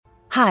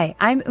Hi,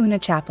 I'm Una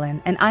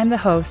Chaplin, and I'm the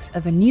host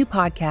of a new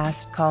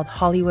podcast called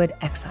Hollywood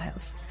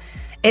Exiles.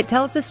 It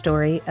tells the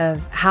story of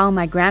how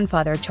my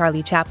grandfather,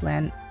 Charlie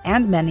Chaplin,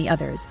 and many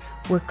others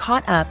were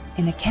caught up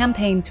in a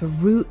campaign to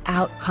root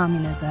out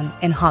communism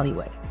in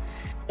Hollywood.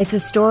 It's a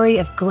story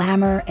of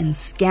glamour and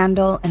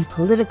scandal and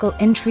political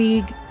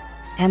intrigue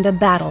and a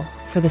battle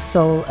for the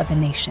soul of a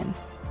nation.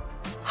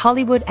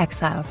 Hollywood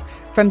Exiles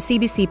from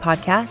CBC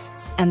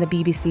Podcasts and the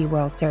BBC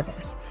World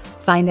Service.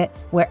 Find it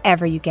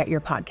wherever you get your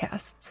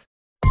podcasts.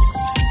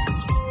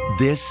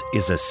 This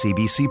is a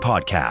CBC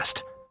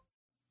podcast.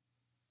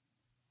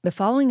 The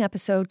following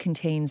episode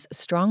contains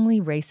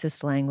strongly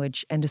racist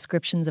language and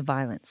descriptions of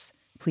violence.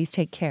 Please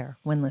take care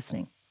when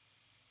listening.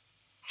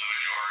 The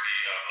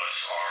majority of us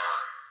are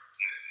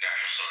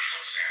National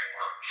Socialists and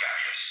or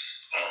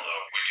fascists,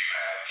 although we do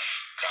have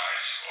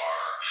guys who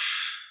are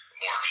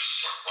more just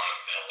sort of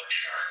run-of-the-mill and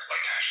generic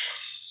white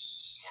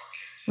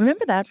nationalists.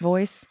 Remember that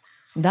voice?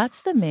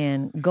 That's the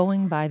man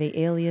going by the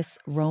alias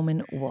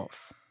Roman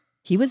Wolf.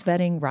 He was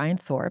vetting Ryan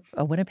Thorpe,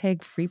 a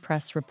Winnipeg Free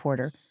Press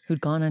reporter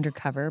who'd gone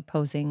undercover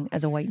posing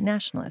as a white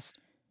nationalist,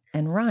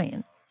 and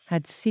Ryan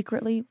had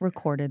secretly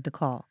recorded the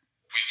call.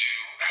 We do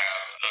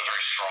have a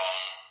very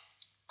strong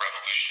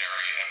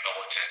revolutionary and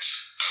militant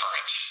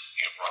current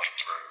running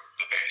through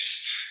the base,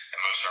 and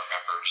most of our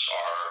members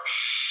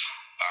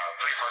are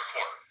pretty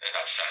hardcore in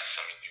that sense.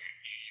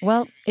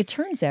 Well, it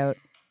turns out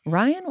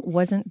Ryan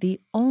wasn't the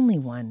only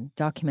one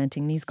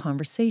documenting these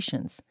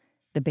conversations.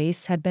 The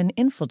base had been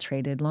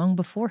infiltrated long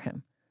before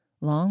him,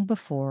 long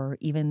before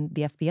even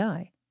the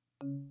FBI.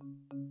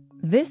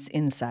 This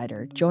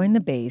insider joined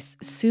the base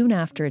soon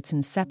after its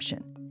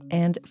inception,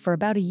 and for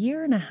about a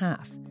year and a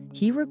half,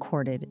 he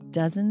recorded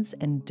dozens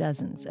and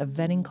dozens of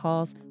vetting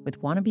calls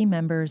with wannabe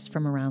members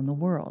from around the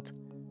world.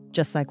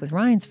 Just like with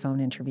Ryan's phone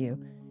interview,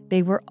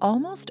 they were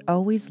almost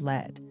always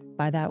led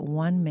by that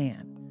one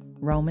man,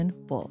 Roman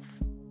Wolf.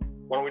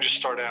 Why don't we just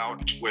start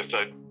out with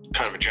a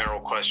kind of a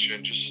general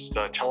question? Just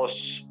tell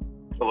us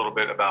a little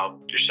bit about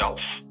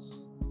yourself.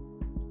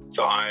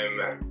 So I'm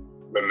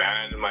a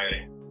man in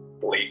my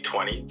late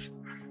 20s.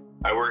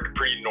 I work a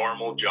pretty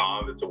normal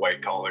job. It's a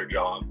white-collar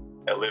job.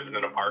 I live in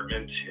an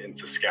apartment in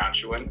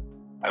Saskatchewan.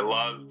 I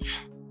love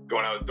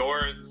going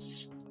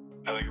outdoors.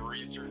 I like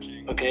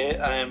researching. Okay,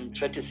 I'm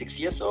 26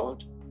 years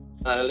old.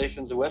 I live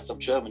in the west of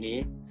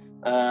Germany.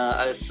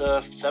 I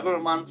served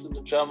several months in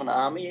the German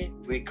army.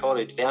 We call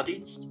it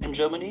Wehrdienst in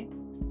Germany.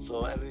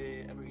 So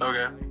every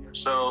Okay,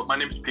 so my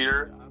name is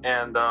Peter,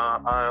 and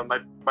my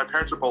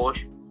parents are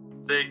Polish.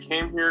 They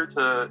came here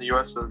to the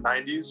U.S. in the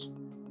 90s.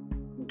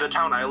 The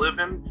town I live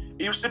in,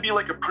 it used to be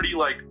like a pretty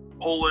like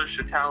Polish,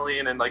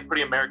 Italian, and like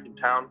pretty American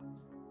town.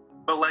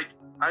 But like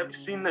I've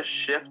seen this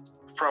shift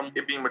from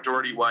it being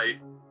majority white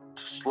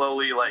to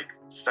slowly like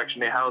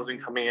Section 8 housing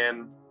coming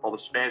in, all the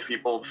Spanish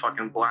people, the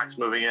fucking blacks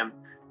moving in.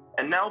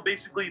 And now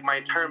basically my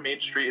entire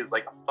main street is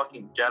like a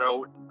fucking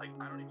ghetto. Like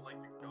I don't even like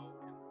to go.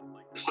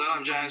 So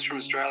I'm James from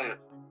Australia.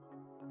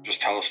 Just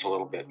tell us a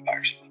little bit,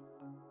 actually.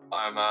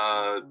 I'm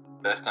a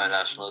ethno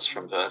nationalist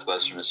from Perth,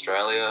 Western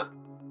Australia.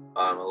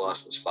 I'm a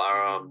licensed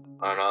firearm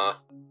owner.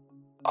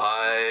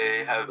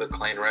 I have a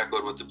clean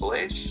record with the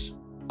police.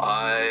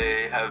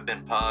 I have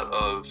been part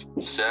of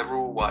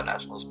several white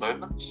nationalist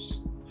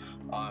movements.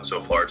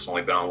 So far, it's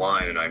only been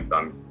online, and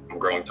I'm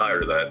growing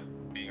tired of that.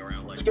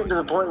 It's getting to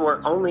the point where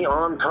only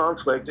armed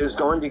conflict is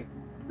going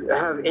to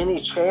have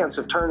any chance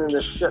of turning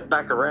this shit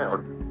back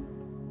around.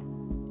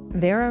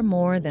 There are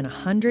more than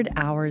 100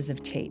 hours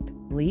of tape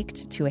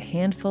leaked to a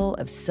handful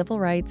of civil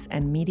rights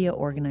and media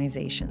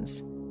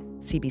organizations.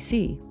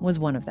 CBC was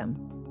one of them.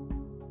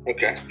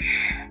 Okay.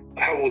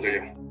 How old are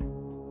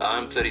you?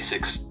 I'm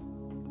 36.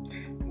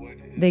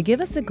 They give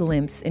us a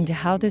glimpse into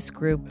how this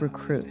group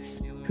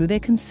recruits, who they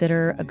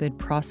consider a good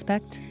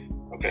prospect.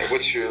 Okay,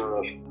 what's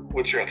your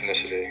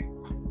ethnicity?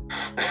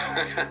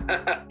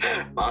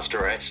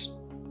 Master race.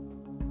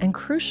 And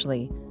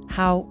crucially,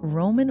 how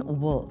Roman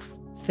Wolf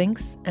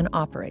thinks and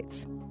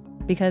operates.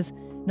 Because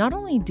not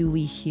only do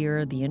we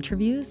hear the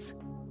interviews...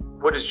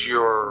 What is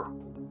your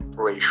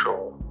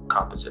racial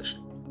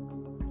composition?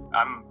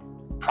 I'm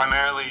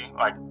primarily,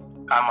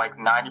 I'm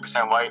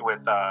 90% white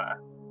with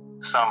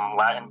some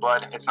Latin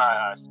blood. It's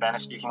not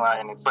Spanish-speaking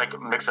Latin. It's like a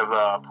mix of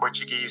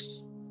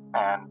Portuguese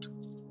and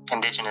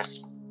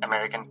indigenous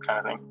American kind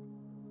of thing.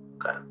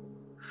 Okay.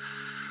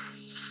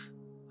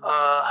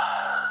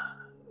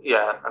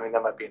 Yeah,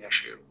 that might be an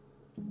issue.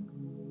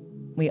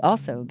 We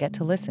also get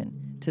to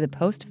listen to the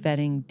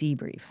post-vetting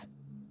debrief.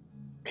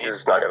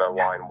 He's not going to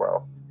align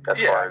well.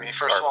 That's why.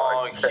 First of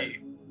all, he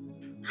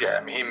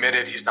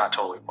admitted he's not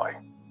totally white.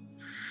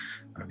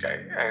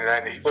 Okay, and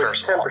then he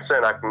first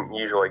 10% I can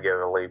usually give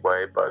a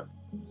leeway, but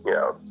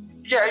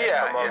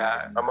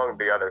among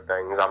the other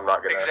things, I'm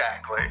not going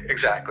to.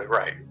 Exactly,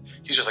 right.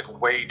 He's just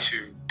like way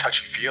too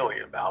touchy-feely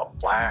about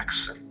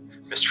blacks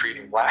and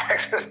mistreating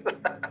blacks.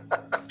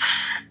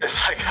 It's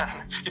like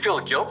he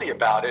feels guilty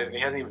about it, and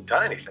he hasn't even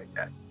done anything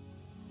yet.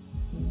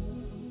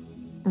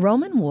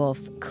 Roman Wolf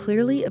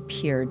clearly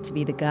appeared to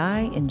be the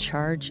guy in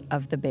charge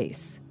of the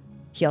base.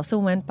 He also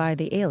went by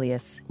the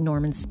alias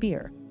Norman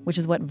Spear, which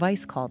is what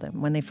Vice called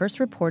him when they first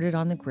reported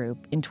on the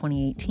group in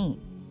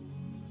 2018.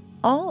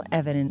 All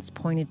evidence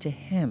pointed to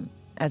him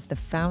as the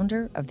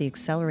founder of the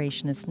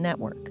Accelerationist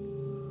Network.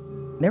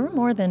 There were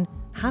more than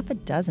half a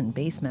dozen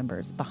base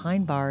members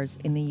behind bars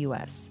in the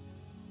US.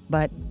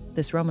 But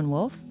this Roman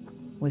Wolf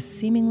was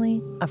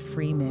seemingly a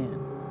free man.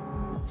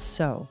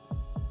 So,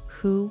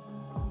 who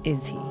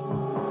is he?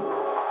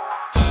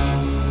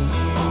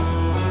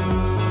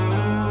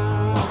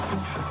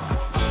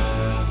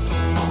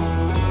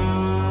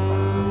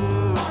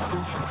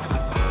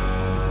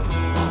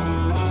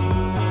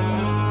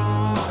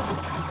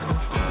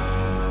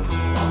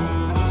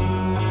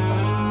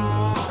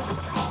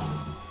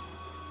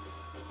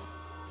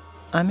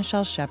 I'm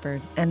Michelle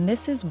Shepard, and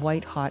this is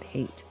White Hot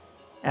Hate,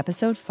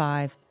 Episode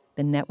 5,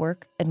 The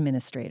Network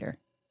Administrator.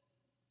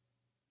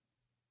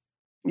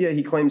 Yeah,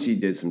 he claims he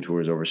did some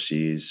tours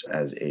overseas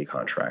as a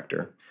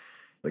contractor.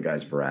 The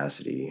guy's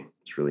veracity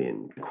is really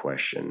in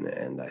question,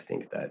 and I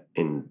think that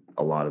in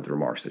a lot of the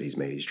remarks that he's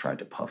made, he's tried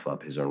to puff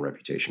up his own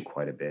reputation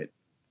quite a bit.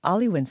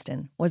 Ollie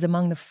Winston was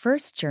among the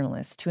first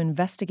journalists to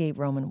investigate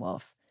Roman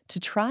Wolf, to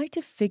try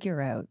to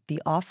figure out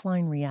the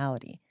offline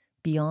reality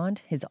beyond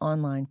his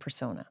online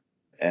persona.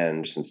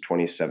 And since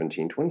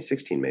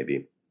 2016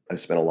 maybe, I've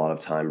spent a lot of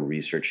time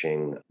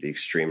researching the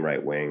extreme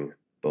right wing,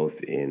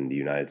 both in the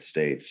United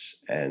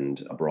States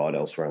and abroad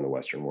elsewhere in the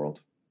Western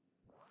world.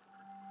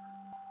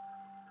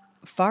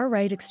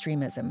 Far-right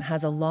extremism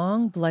has a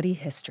long, bloody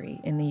history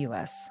in the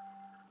US.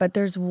 But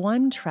there's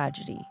one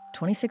tragedy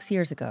 26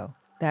 years ago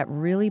that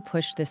really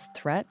pushed this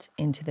threat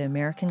into the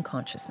American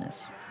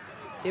consciousness.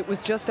 It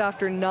was just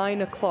after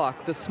 9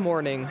 o'clock this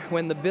morning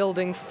when the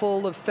building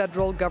full of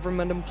federal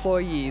government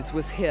employees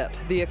was hit.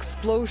 The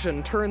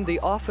explosion turned the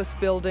office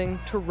building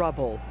to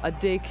rubble. A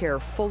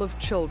daycare full of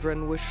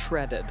children was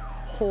shredded.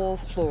 Whole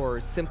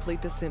floors simply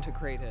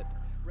disintegrated.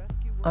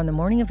 On the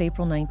morning of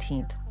April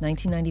 19th,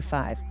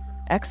 1995,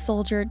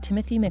 ex-soldier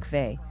Timothy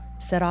McVeigh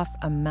set off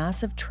a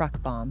massive truck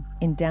bomb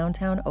in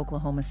downtown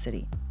Oklahoma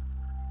City.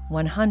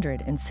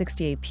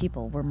 168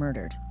 people were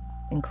murdered,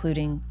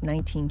 including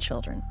 19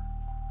 children.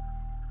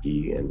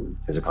 He and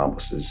his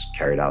accomplices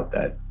carried out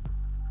that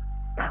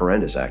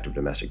horrendous act of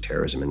domestic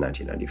terrorism in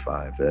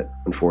 1995 that,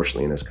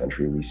 unfortunately, in this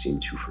country, we seem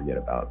to forget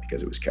about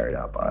because it was carried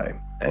out by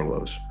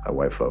Anglos, by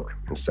white folk,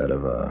 instead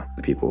of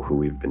the people who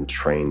we've been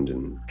trained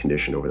and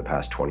conditioned over the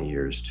past 20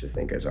 years to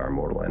think as our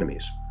mortal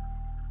enemies.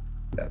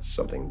 That's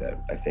something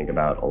that I think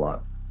about a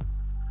lot.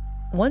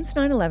 Once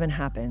 9/11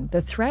 happened,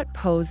 the threat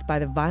posed by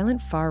the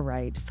violent far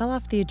right fell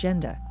off the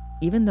agenda,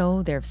 even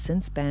though there have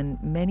since been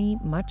many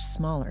much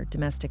smaller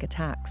domestic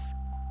attacks.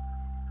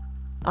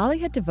 Ollie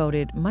had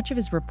devoted much of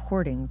his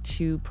reporting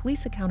to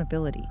police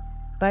accountability,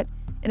 but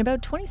in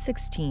about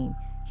 2016,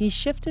 he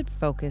shifted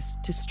focus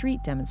to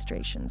street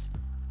demonstrations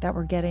that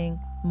were getting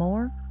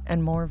more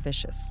and more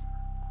vicious.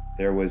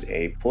 There was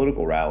a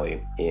political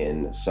rally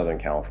in Southern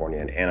California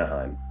in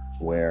Anaheim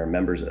where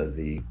members of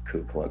the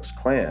Ku Klux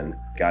Klan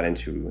got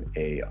into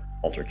an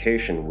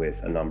altercation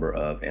with a number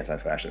of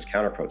anti-fascist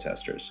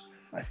counter-protesters.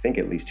 I think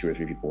at least 2 or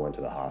 3 people went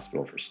to the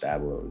hospital for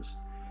stab wounds.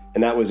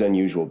 And that was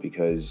unusual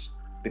because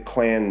the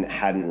Klan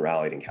hadn't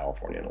rallied in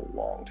California in a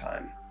long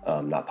time,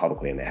 not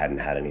publicly, and they hadn't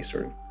had any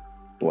sort of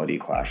bloody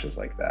clashes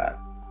like that.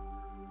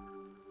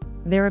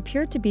 There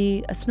appeared to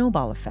be a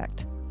snowball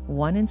effect,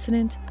 one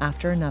incident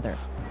after another.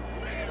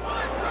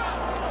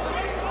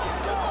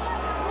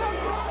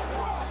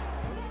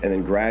 And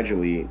then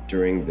gradually,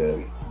 during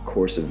the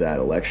course of that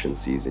election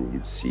season,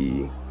 you'd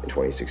see in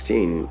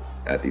 2016,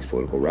 at these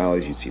political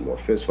rallies, you'd see more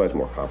fistfights,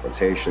 more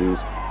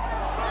confrontations.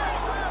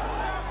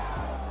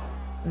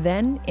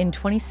 Then, in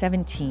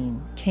 2017,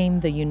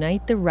 came the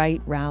Unite the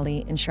Right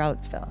rally in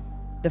Charlottesville,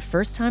 the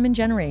first time in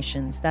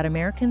generations that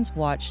Americans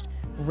watched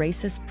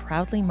racists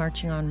proudly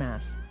marching en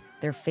masse,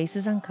 their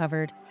faces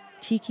uncovered,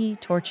 tiki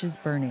torches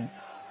burning,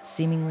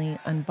 seemingly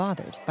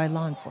unbothered by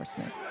law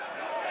enforcement.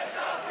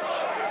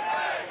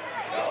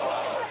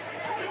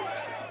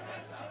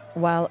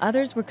 While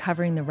others were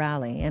covering the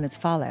rally and its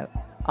fallout,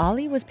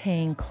 Ollie was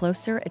paying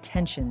closer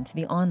attention to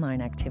the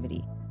online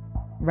activity.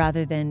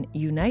 Rather than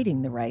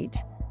uniting the right,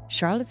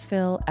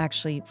 Charlottesville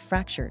actually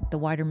fractured the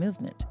wider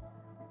movement.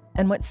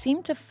 And what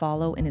seemed to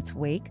follow in its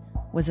wake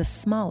was a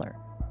smaller,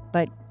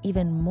 but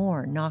even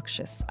more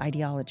noxious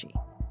ideology.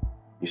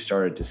 You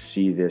started to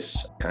see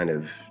this kind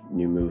of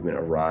new movement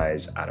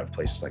arise out of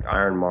places like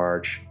Iron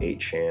March,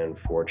 8chan,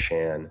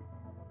 4chan,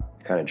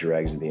 kind of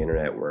dregs of the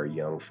internet where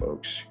young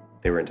folks,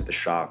 they were into the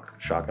shock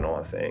and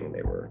awe thing.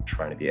 They were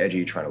trying to be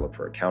edgy, trying to look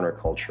for a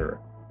counterculture.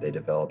 They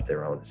developed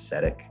their own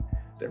aesthetic,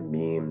 their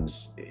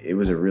memes. It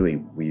was a really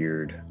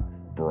weird,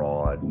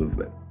 broad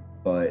movement.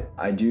 But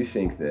I do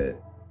think that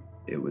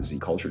it was a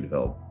culture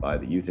developed by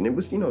the youth, and it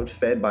was,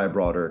 fed by a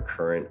broader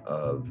current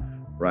of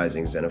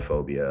rising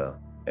xenophobia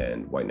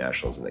and white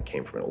nationalism that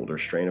came from an older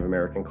strain of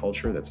American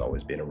culture that's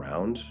always been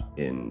around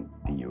in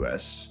the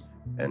US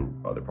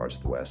and other parts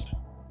of the West.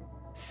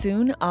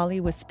 Soon, Ollie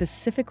was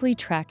specifically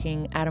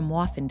tracking Adam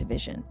Waffen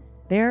Division.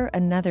 They're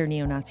another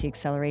neo-Nazi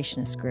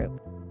accelerationist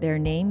group, Their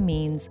name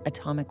means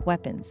atomic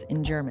weapons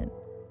in German.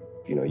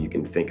 You know, you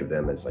can think of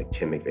them as like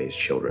Tim McVeigh's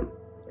children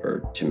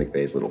or Tim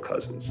McVeigh's little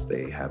cousins.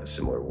 They have a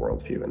similar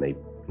worldview, and they,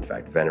 in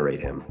fact, venerate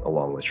him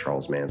along with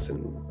Charles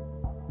Manson.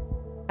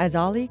 As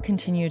Ali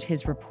continued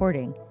his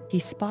reporting, he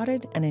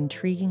spotted an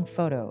intriguing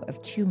photo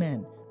of two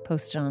men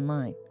posted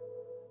online.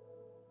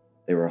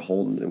 They were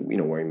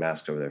wearing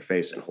masks over their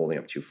face and holding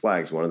up two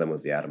flags. One of them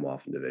was the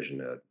Atomwaffen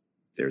Division.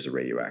 There's a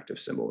radioactive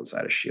symbol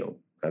inside a shield.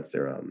 That's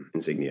their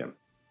insignia.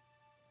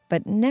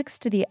 But next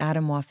to the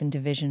Atomwaffen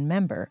Division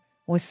member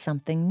was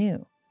something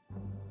new.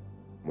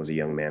 Was a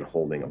young man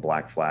holding a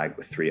black flag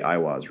with 3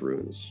 Aiwaz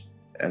runes,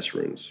 S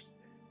runes.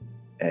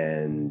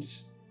 And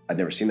I'd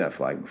never seen that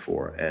flag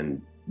before.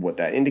 And what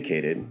that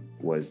indicated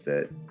was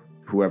that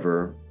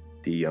whoever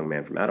the young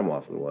man from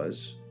Atomwaffen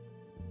was,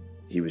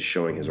 he was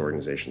showing his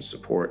organization's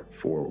support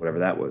for whatever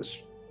that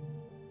was.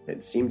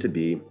 It seemed to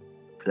be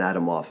an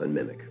Atomwaffen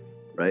mimic,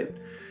 right?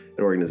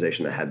 An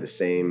organization that had the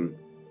same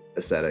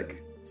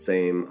aesthetic,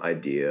 same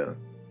idea,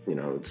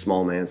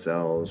 small man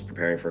cells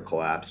preparing for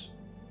collapse.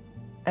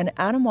 An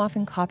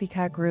Atomwaffen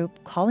copycat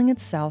group calling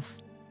itself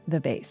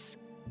The Base.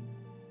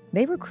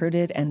 They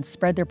recruited and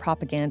spread their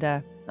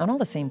propaganda on all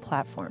the same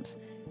platforms.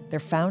 Their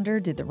founder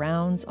did the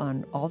rounds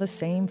on all the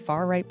same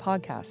far-right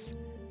podcasts.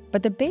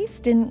 But The Base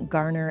didn't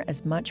garner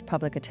as much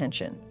public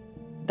attention.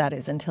 That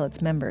is, until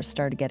its members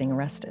started getting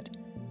arrested.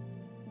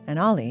 And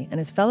Ali and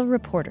his fellow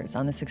reporters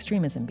on this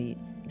extremism beat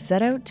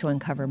set out to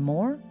uncover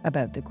more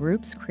about the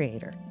group's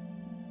creator.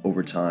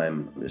 Over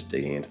time, I'm just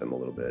digging into them a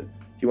little bit.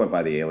 He went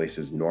by the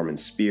aliases Norman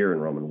Spear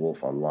and Roman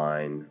Wolf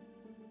online.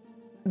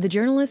 The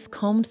journalists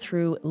combed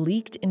through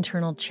leaked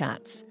internal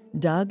chats,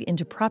 dug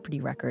into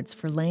property records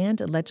for land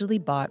allegedly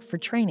bought for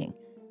training.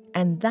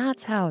 And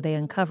that's how they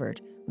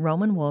uncovered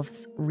Roman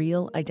Wolf's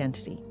real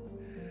identity.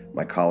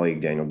 My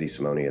colleague Daniel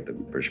DeSimone at the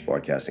British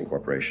Broadcasting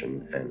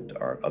Corporation and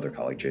our other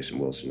colleague Jason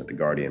Wilson at The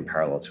Guardian,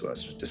 parallel to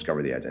us,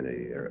 discovered the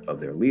identity of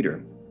their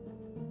leader.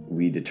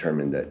 We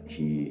determined that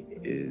he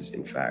is,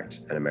 in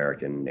fact, an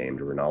American named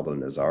Ronaldo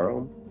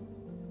Nazzaro.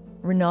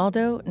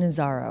 Ronaldo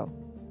Nazzaro,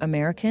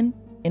 American,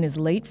 in his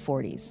late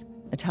 40s,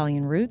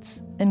 Italian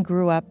roots, and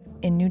grew up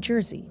in New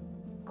Jersey.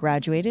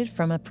 Graduated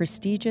from a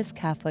prestigious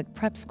Catholic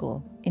prep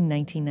school in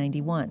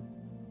 1991.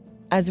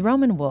 As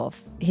Roman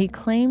Wolf, he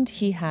claimed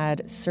he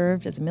had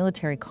served as a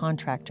military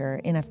contractor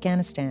in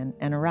Afghanistan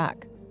and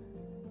Iraq.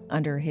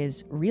 Under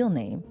his real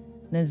name,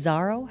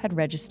 Nazzaro had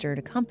registered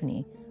a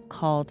company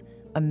called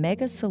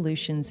Omega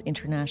Solutions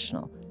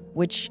International,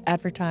 which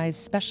advertised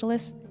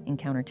specialists in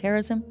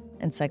counterterrorism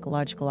and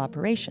psychological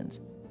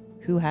operations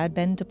who had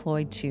been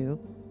deployed to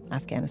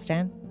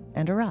Afghanistan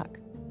and Iraq.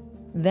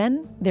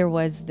 Then there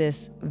was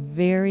this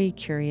very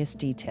curious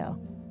detail.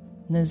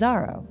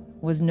 Nazzaro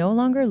was no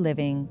longer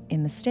living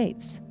in the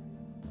States.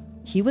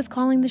 He was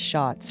calling the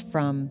shots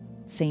from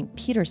St.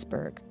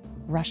 Petersburg,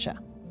 Russia.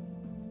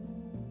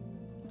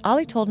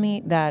 Ali told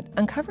me that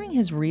uncovering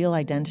his real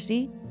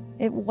identity,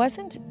 it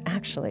wasn't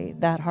actually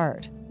that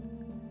hard.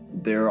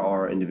 There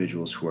are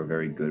individuals who are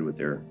very good with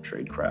their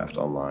tradecraft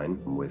online,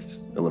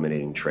 with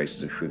eliminating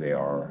traces of who they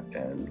are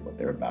and what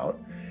they're about.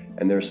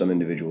 And there are some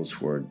individuals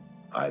who are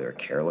either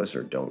careless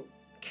or don't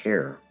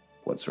care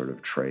what sort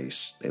of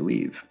trace they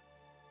leave.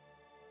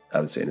 I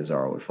would say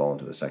Nazzaro would fall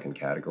into the second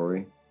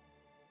category.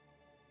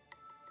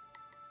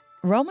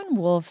 Roman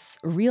Wolf's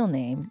real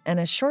name and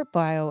a short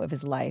bio of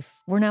his life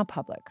were now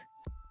public.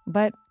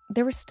 But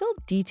there were still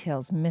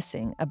details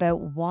missing about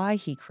why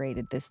he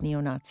created this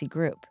neo-Nazi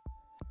group.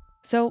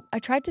 So I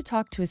tried to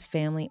talk to his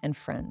family and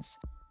friends.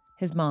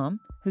 His mom,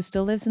 who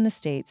still lives in the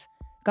States,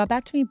 got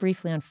back to me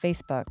briefly on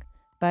Facebook,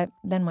 but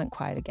then went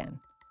quiet again.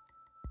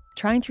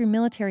 Trying through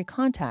military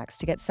contacts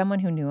to get someone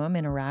who knew him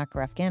in Iraq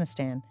or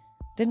Afghanistan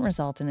didn't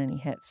result in any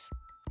hits.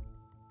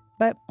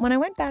 But when I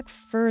went back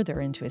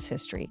further into his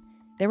history,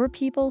 there were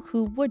people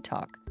who would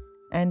talk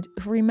and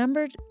who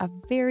remembered a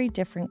very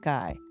different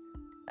guy,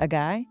 a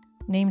guy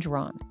named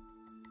Ron.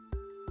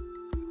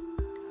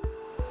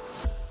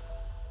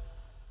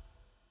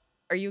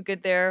 Are you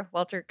good there,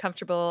 Walter?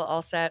 Comfortable?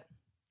 All set?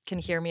 Can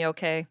you hear me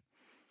okay?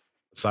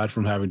 Aside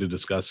from having to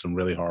discuss some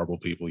really horrible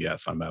people,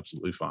 yes, I'm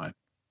absolutely fine.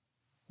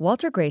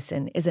 Walter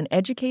Grayson is an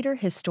educator,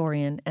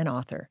 historian, and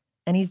author,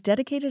 and he's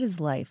dedicated his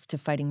life to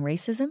fighting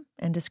racism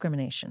and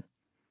discrimination.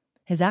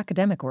 His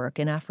academic work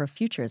in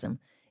Afrofuturism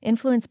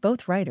influenced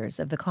both writers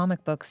of the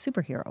comic book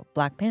superhero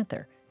Black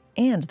Panther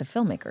and the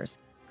filmmakers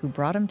who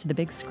brought him to the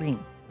big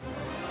screen.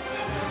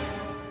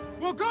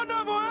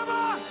 Wakanda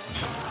forever!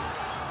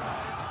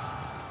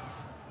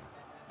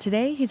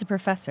 Today, he's a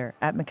professor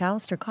at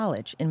Macalester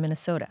College in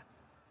Minnesota.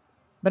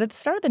 But at the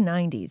start of the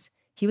 90s,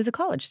 he was a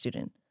college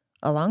student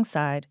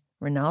alongside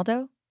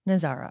Ronaldo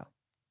Nazzaro.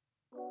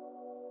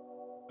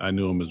 I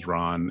knew him as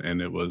Ron,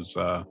 and it was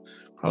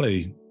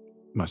probably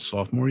my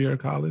sophomore year of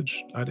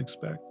college, I'd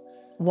expect.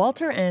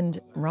 Walter and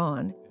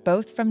Ron,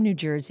 both from New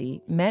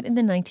Jersey, met in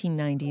the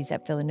 1990s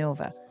at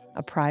Villanova,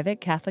 a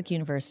private Catholic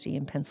university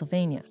in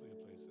Pennsylvania.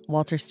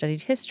 Walter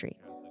studied history,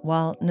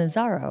 while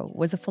Nazzaro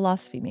was a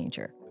philosophy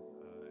major.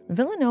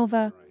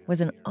 Villanova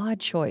was an odd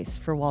choice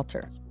for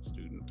Walter.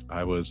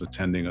 I was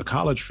attending a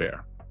college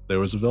fair. There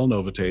was a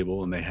Villanova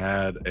table, and they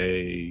had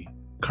a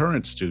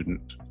current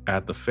student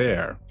at the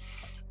fair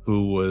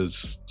who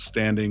was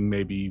standing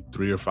maybe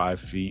 3 or 5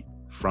 feet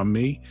from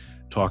me,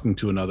 talking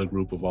to another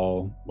group of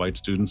all white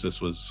students.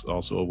 This was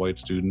also a white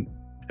student,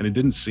 and he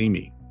didn't see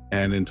me.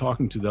 And in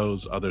talking to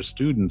those other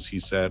students, he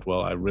said,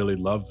 well, I really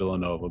love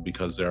Villanova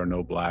because there are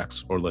no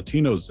Blacks or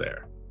Latinos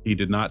there. He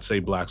did not say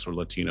Blacks or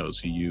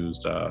Latinos. He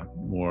used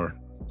more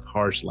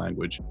harsh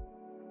language.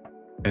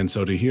 And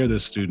so to hear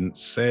this student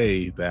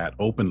say that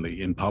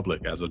openly in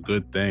public as a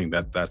good thing,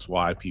 that's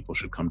why people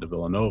should come to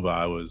Villanova,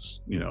 I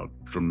was,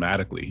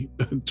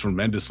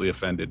 tremendously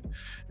offended,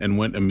 and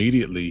went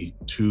immediately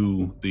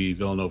to the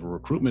Villanova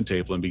recruitment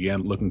table and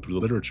began looking through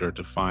the literature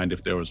to find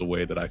if there was a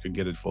way that I could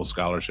get a full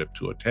scholarship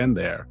to attend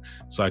there,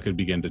 so I could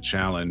begin to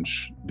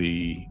challenge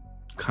the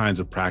kinds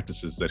of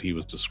practices that he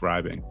was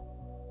describing.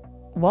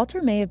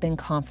 Walter may have been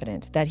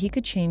confident that he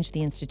could change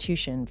the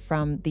institution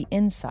from the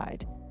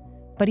inside,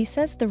 but he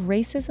says the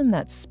racism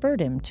that spurred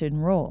him to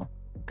enroll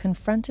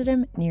confronted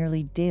him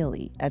nearly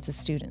daily as a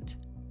student.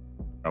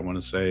 I want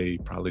to say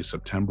probably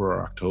September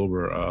or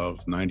October of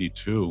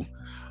 '92,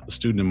 a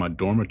student in my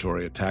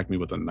dormitory attacked me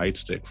with a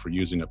nightstick for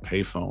using a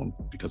payphone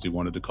because he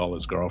wanted to call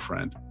his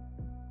girlfriend.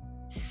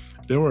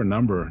 There were a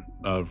number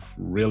of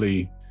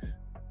really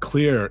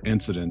clear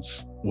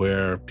incidents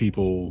where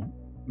people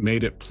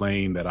made it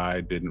plain that I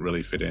didn't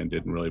really fit in,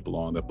 didn't really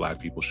belong, that Black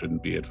people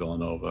shouldn't be at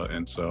Villanova.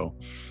 And so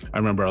I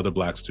remember other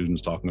Black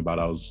students talking about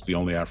I was the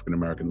only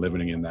African-American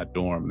living in that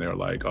dorm. They were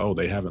like, oh,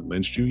 they haven't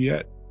lynched you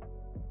yet?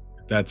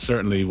 That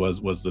certainly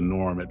was the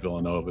norm at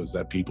Villanova, is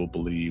that people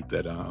believed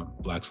that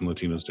Blacks and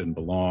Latinos didn't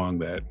belong,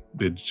 that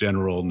the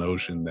general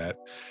notion that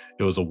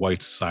it was a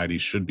white society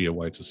should be a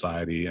white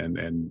society,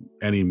 and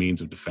any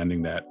means of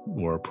defending that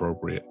were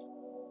appropriate.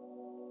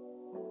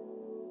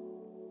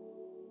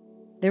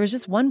 There was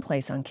just one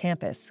place on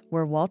campus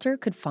where Walter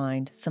could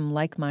find some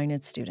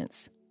like-minded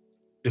students.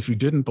 If you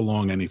didn't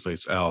belong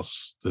anyplace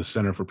else, the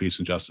Center for Peace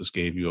and Justice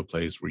gave you a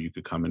place where you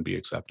could come and be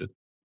accepted.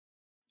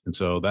 And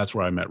so that's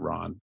where I met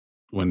Ron.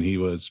 When he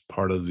was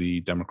part of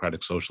the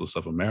Democratic Socialists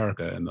of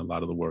America and a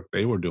lot of the work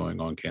they were doing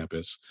on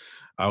campus,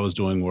 I was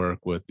doing work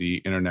with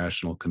the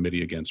International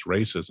Committee Against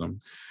Racism.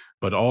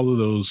 But all of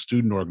those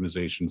student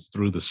organizations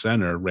through the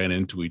center ran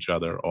into each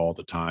other all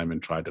the time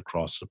and tried to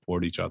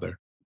cross-support each other.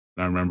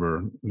 And I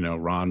remember,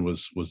 Ron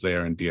was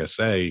there in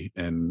DSA,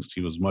 and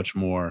he was much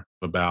more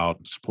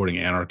about supporting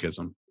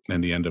anarchism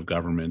and the end of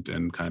government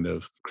and kind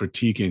of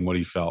critiquing what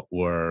he felt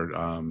were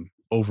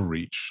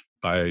overreach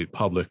by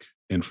public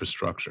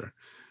infrastructure.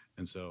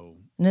 And so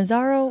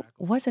Nazzaro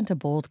wasn't a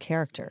bold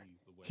character.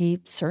 He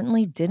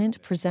certainly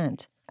didn't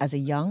present as a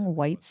young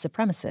white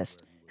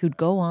supremacist who'd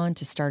go on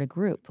to start a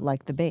group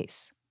like the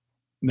Base.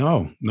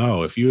 No.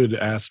 If you had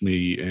asked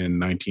me in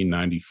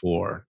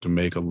 1994 to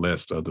make a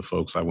list of the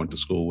folks I went to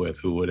school with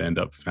who would end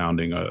up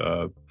founding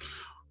a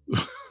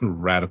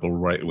radical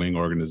right-wing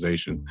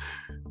organization,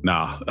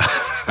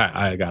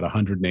 I got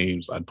 100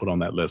 names I'd put on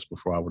that list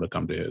before I would have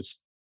come to his.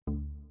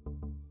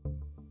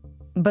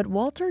 But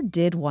Walter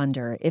did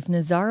wonder if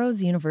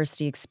Nazzaro's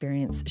university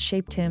experience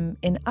shaped him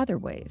in other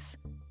ways.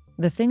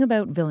 The thing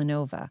about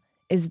Villanova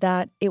is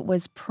that it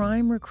was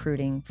prime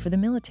recruiting for the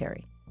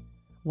military.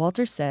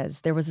 Walter says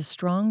there was a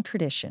strong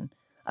tradition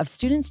of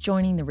students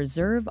joining the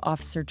Reserve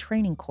Officer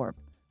Training Corps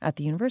at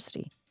the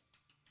university.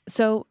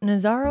 So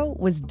Nazzaro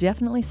was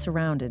definitely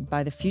surrounded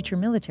by the future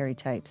military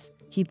types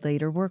he'd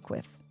later work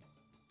with.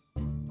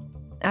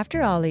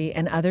 After Ali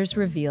and others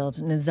revealed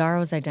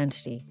Nazzaro's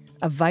identity,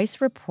 a Vice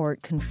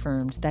report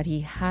confirmed that he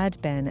had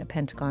been a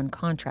Pentagon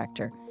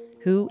contractor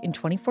who, in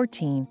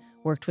 2014,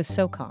 worked with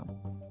SOCOM.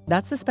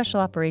 That's the Special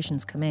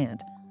Operations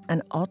Command,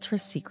 an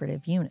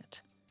ultra-secretive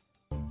unit.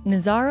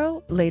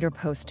 Nazzaro later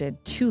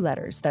posted 2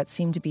 letters that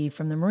seemed to be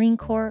from the Marine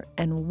Corps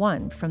and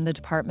 1 from the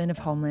Department of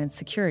Homeland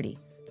Security,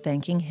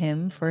 thanking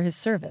him for his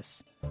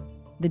service.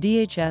 The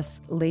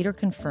DHS later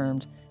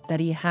confirmed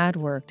that he had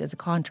worked as a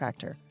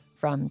contractor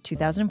from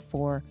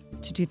 2004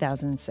 to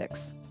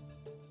 2006.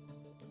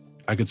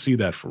 I could see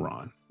that for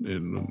Ron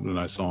when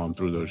I saw him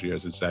through those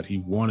years. It's that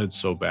he wanted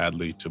so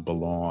badly to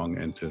belong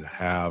and to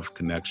have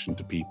connection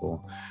to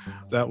people.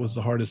 That was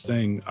the hardest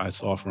thing I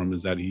saw from him,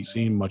 is that he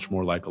seemed much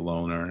more like a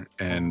loner.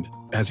 And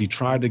as he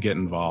tried to get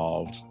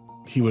involved,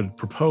 he would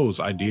propose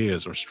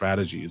ideas or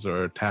strategies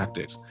or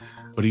tactics,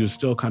 but he was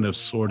still kind of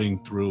sorting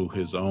through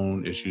his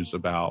own issues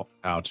about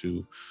how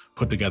to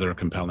put together a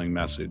compelling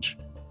message.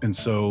 And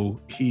so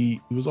he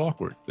was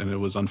awkward, and it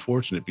was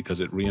unfortunate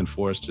because it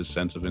reinforced his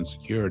sense of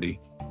insecurity.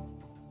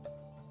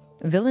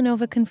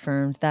 Villanova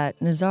confirmed that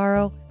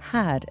Nazzaro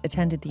had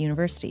attended the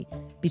university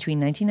between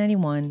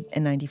 1991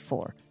 and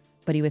 94,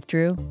 but he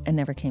withdrew and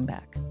never came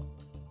back.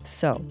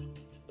 So,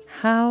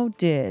 how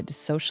did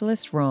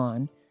socialist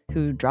Ron,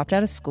 who dropped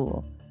out of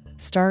school,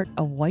 start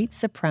a white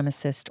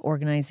supremacist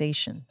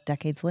organization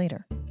decades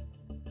later?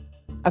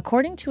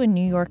 According to a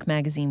New York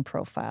Magazine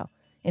profile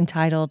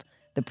entitled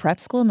The Prep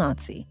School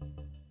Nazi,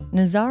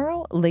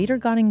 Nazzaro later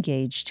got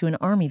engaged to an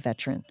Army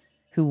veteran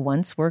who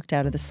once worked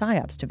out of the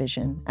PSYOPs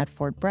division at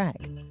Fort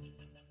Bragg.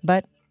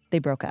 But they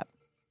broke up.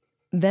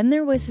 Then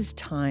there was his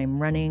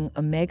time running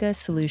Omega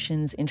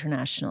Solutions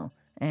International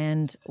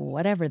and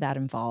whatever that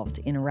involved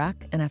in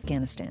Iraq and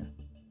Afghanistan.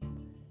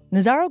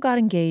 Nazarov got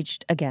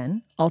engaged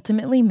again,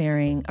 ultimately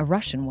marrying a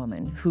Russian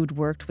woman who'd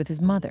worked with his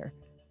mother.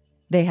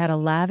 They had a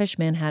lavish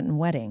Manhattan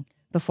wedding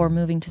before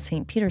moving to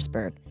St.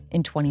 Petersburg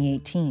in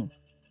 2018.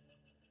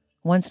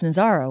 Once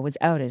Nazarov was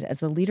outed as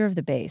the leader of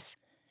the base,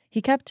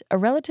 he kept a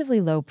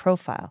relatively low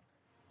profile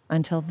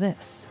until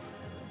this.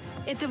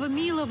 Этого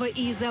милого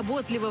и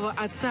заботливого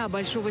отца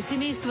большого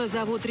семейства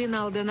зовут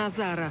Риналдо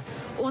Назаро.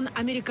 Он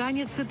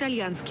американец с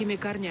итальянскими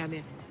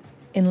корнями.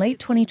 In late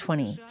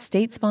 2020,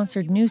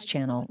 state-sponsored news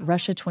channel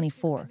Russia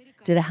 24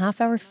 did a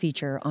half-hour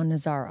feature on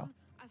Nazarov.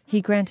 He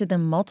granted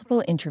them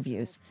multiple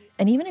interviews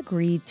and even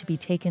agreed to be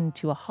taken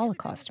to a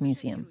Holocaust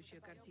museum.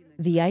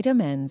 The item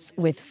ends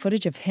with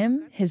footage of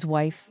him, his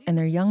wife, and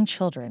their young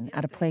children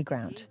at a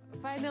playground.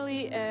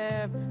 Finally,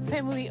 a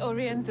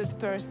family-oriented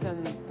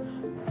person.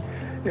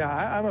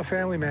 Yeah, I'm a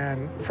family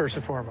man first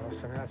and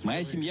foremost.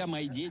 Моя семья,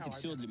 мои дети,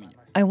 все для меня.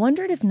 I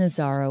wondered if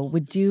Nazarov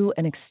would do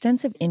an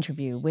extensive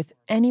interview with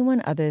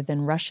anyone other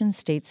than Russian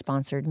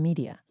state-sponsored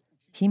media.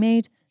 He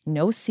made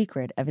no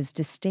secret of his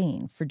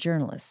disdain for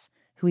journalists,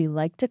 who he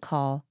liked to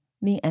call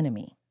the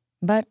enemy.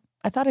 But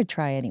I thought I'd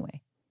try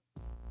anyway.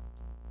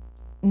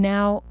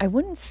 Now, I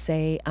wouldn't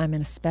say I'm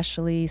an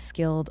especially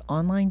skilled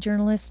online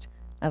journalist.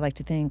 I like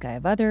to think I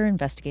have other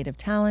investigative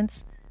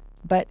talents,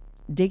 but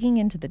digging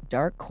into the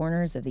dark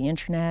corners of the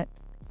internet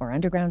or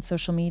underground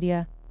social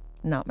media,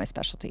 not my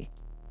specialty.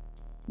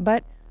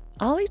 But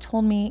Ali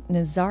told me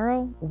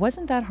Nazarov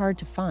wasn't that hard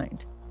to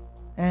find.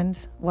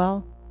 And,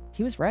 well,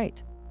 he was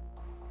right.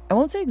 I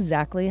won't say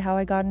exactly how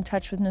I got in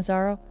touch with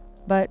Nazarov,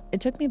 but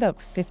it took me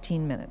about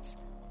 15 minutes.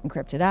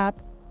 Encrypted app,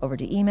 over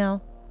to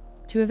email,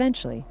 to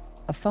eventually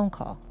a phone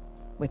call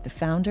with the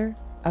founder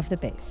of the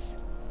base.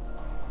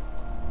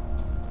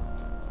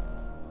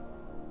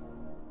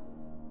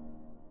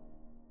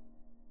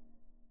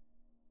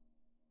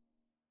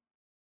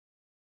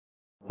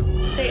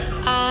 Say,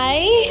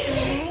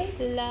 I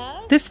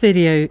love... This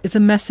video is a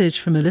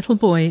message from a little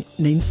boy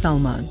named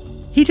Salman.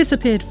 He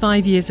disappeared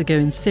 5 years ago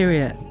in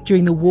Syria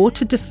during the war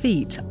to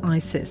defeat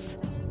ISIS.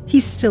 He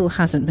still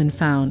hasn't been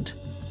found.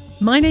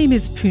 My name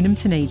is Poonam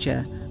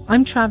Taneja.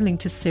 I'm travelling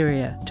to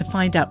Syria to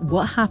find out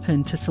what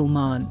happened to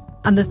Salman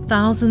and the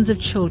thousands of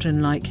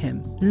children like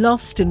him,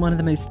 lost in one of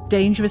the most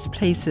dangerous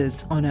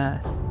places on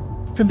earth.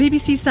 From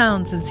BBC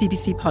Sounds and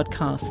CBC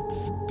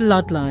Podcasts,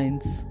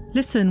 Bloodlines.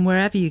 Listen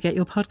wherever you get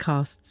your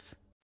podcasts.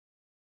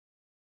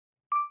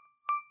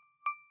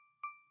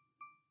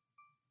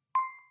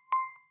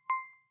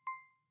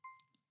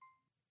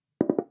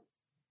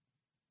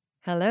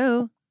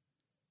 Hello.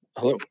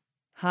 Hello.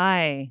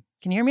 Hi.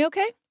 Can you hear me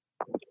okay?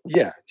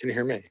 Yeah, can you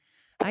hear me?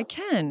 I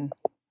can.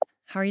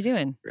 How are you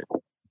doing? Great.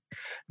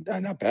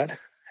 Not bad.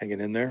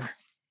 Hanging in there.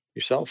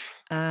 Yourself?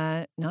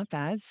 Not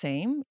bad.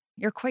 Same.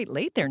 You're quite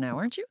late there now,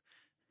 aren't you?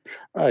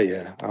 Oh,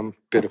 yeah. I'm a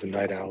bit of a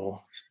night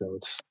owl, so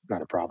it's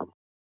not a problem.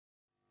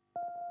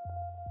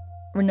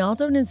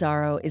 Rinaldo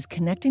Nazarov is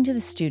connecting to the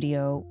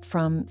studio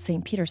from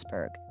St.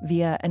 Petersburg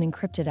via an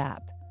encrypted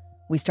app.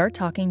 We start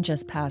talking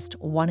just past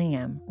 1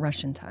 a.m.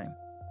 Russian time.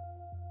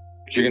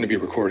 You're going to be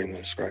recording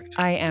this, correct?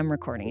 I am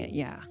recording it,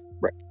 yeah.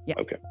 Right. Yeah.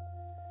 Okay.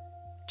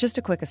 Just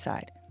a quick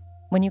aside.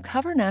 When you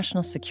cover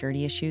national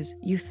security issues,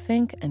 you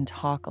think and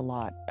talk a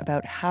lot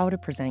about how to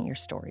present your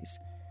stories.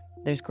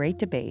 There's great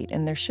debate,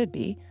 and there should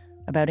be,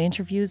 about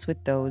interviews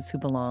with those who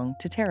belong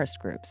to terrorist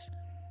groups.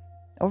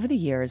 Over the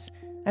years,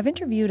 I've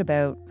interviewed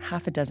about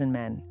half a dozen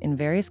men in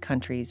various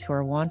countries who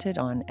are wanted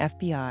on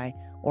FBI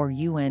or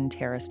UN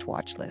terrorist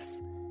watch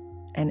lists.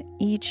 And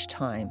each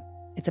time,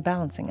 it's a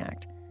balancing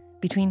act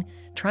between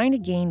trying to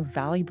gain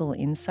valuable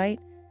insight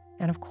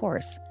and, of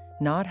course,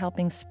 not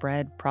helping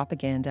spread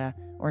propaganda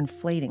or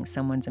inflating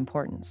someone's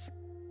importance.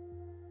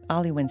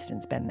 Ali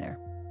Winston's been there.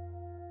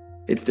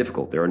 It's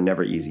difficult. There are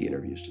never easy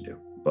interviews to do,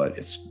 but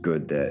it's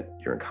good that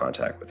you're in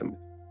contact with them.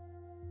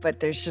 But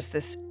there's just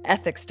this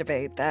ethics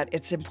debate that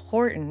it's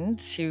important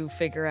to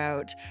figure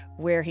out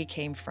where he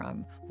came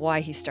from,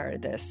 why he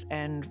started this,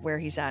 and where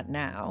he's at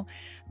now.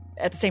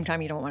 At the same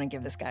time, you don't want to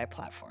give this guy a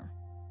platform.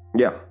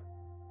 Yeah.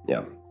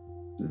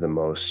 The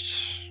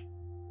most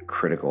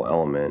critical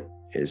element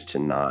is to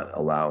not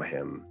allow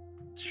him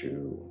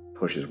to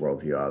push his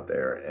worldview out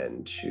there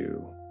and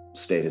to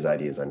state his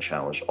ideas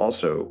unchallenged.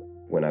 Also,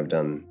 when I've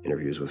done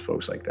interviews with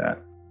folks like that,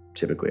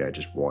 typically I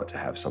just want to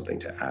have something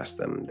to ask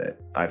them that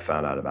I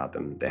found out about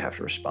them, they have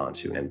to respond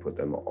to and put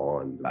them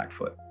on the back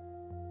foot.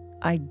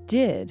 I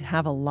did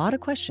have a lot of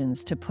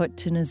questions to put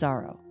to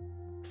Nazarov.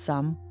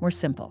 Some were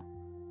simple.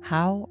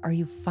 How are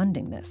you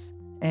funding this?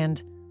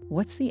 And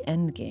what's the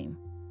end game?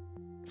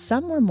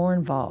 Some were more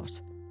involved.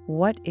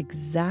 What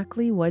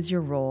exactly was your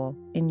role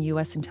in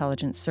U.S.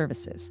 intelligence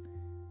services?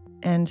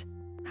 And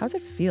how's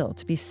it feel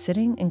to be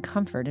sitting in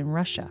comfort in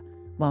Russia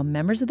while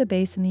members of the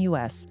base in the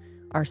U.S.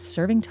 are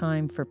serving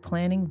time for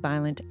planning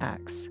violent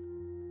acts?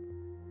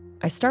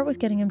 I start with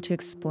getting him to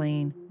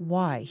explain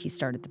why he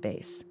started the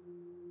base.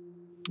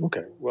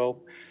 Okay.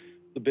 Well,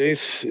 The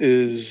base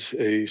is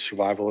a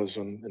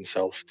survivalism and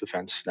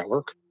self-defense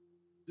network.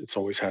 It's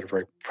always had a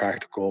very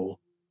practical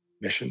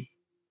mission.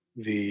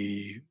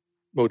 The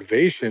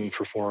motivation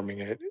for forming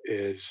it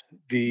is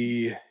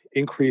the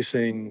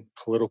increasing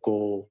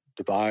political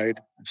divide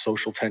and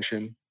social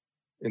tension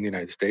in the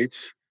United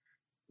States,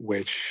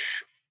 which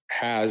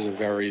has a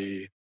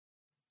very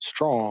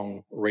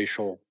strong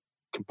racial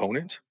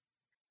component.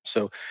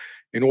 So,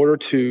 in order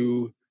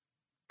to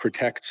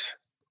protect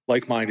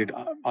like-minded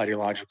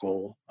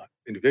ideological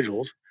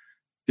individuals,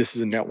 this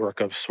is a network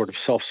of sort of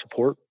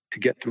self-support to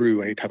get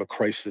through any type of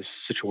crisis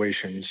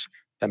situations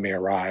that may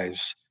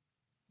arise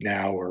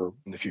now or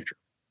in the future.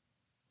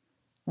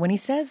 When he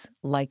says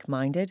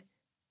like-minded,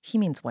 he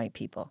means white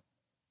people.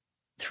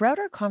 Throughout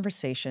our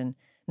conversation,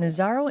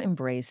 Nazzaro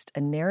embraced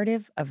a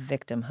narrative of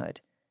victimhood.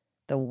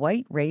 The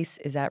white race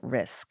is at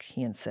risk,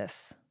 he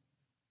insists.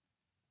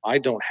 I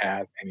don't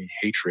have any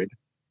hatred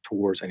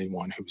towards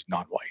anyone who's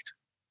non-white.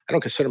 I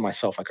don't consider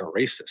myself like a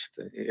racist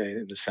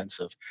in the sense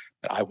of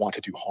that I want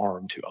to do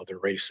harm to other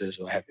races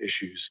or I have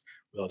issues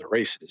with other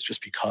races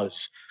just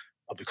because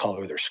of the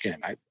color of their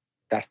skin.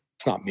 That's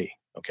not me,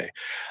 okay?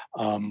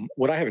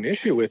 What I have an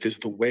issue with is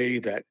the way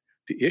that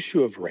the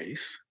issue of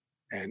race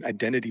and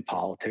identity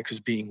politics is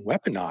being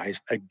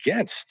weaponized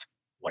against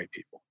white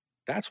people.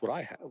 That's what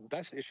I have.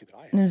 That's the issue that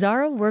I have.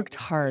 Nazzaro worked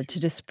hard to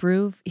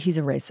disprove he's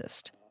a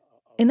racist.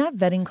 In that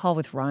vetting call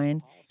with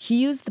Ryan, he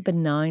used the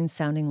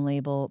benign-sounding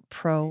label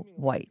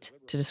pro-white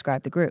to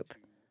describe the group.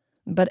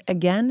 But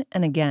again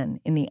and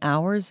again, in the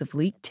hours of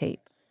leaked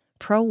tape,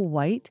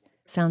 pro-white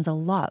sounds a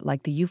lot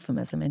like the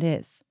euphemism it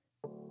is.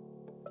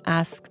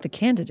 Ask the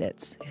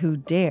candidates who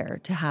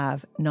dare to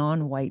have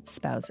non-white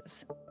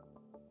spouses.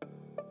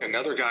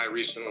 Another guy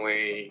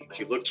recently,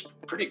 he looked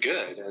pretty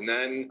good, and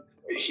then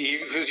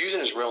he was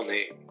using his real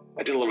name.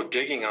 I did a little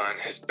digging on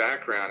his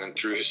background and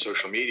through his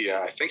social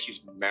media. I think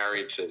he's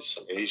married to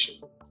some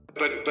Asian.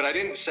 But I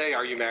didn't say,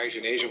 are you married to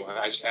an Asian woman?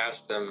 I just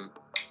asked them,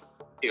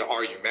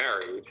 are you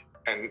married?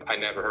 And I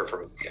never heard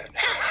from him again.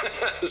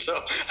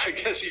 So I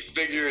guess he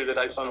figured that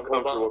I still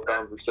come up.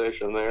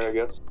 Conversation there, I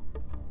guess.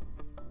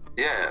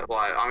 Yeah,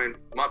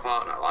 my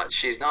partner,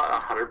 she's not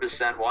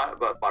 100% white,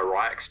 but by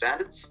RIAC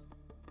standards.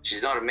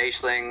 She's not a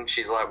Mischling,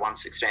 she's like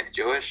 1/16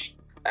 Jewish,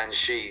 and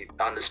she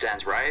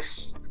understands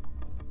race.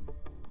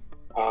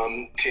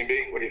 Team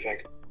B, what do you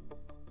think?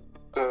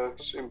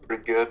 Seemed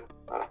pretty good.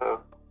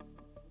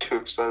 Too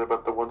excited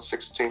about the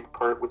 1/16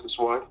 part with his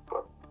wife,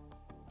 but...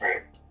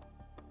 Right.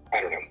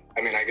 I don't know.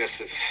 I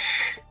guess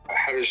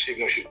how does she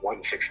know she's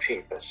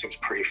 1/16? That seems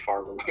pretty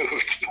far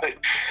removed, but...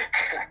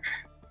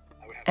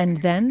 And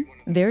then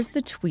there's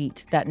the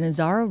tweet that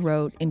Nazzaro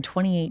wrote in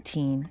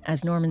 2018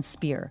 as Norman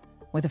Spear,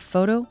 with a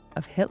photo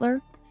of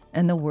Hitler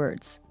and the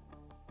words,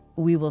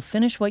 "We will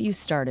finish what you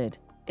started.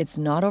 It's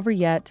not over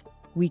yet.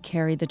 We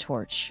carry the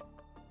torch."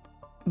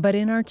 But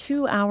in our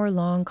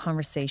 2-hour-long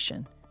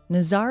conversation,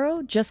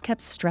 Nazzaro just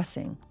kept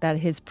stressing that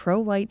his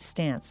pro-white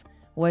stance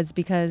was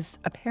because,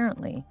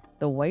 apparently,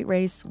 the white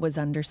race was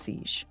under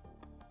siege.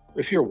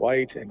 If you're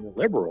white and you're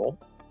liberal,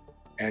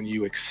 and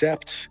you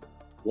accept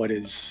what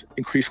is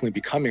increasingly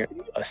becoming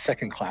a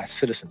second-class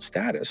citizen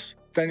status,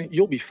 then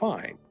you'll be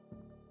fine.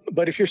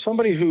 But if you're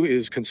somebody who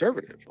is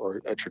conservative or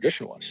a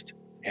traditionalist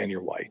and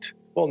you're white,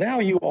 well, now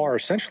you are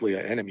essentially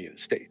an enemy of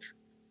the state.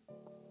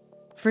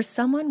 For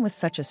someone with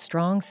such a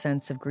strong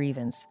sense of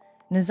grievance,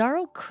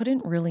 Nazzaro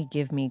couldn't really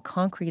give me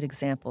concrete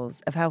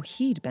examples of how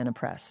he'd been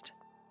oppressed.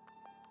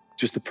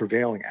 Just the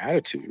prevailing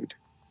attitude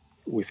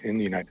within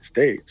the United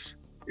States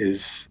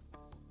is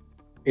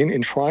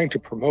in trying to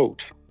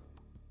promote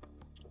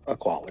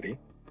equality,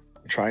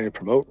 trying to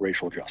promote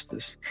racial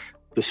justice.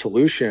 The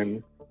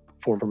solution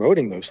for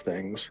promoting those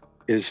things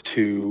is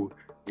to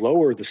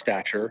lower the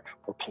stature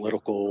or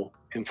political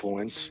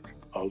influence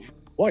of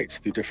whites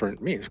through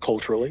different means,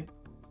 culturally,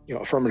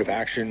 affirmative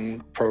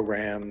action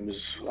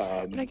programs,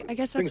 but I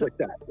guess things that's like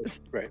that.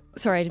 Right.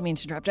 Sorry, I didn't mean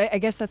to interrupt. I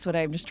guess that's what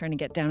I'm just trying to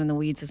get down in the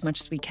weeds as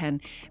much as we can,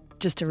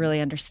 just to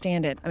really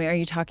understand it. Are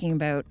you talking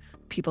about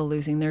people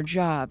losing their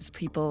jobs,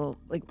 people,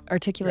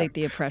 articulate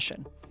the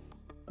oppression?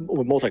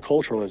 With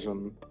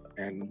multiculturalism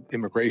and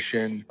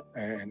immigration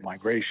and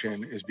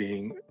migration is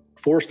being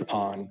forced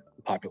upon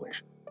the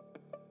population.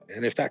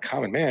 And if that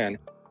common man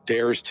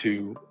dares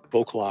to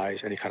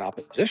vocalize any kind of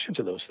opposition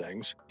to those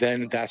things,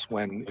 then that's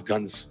when the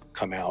guns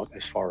come out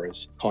as far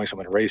as calling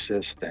someone a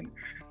racist and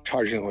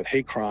charging them with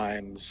hate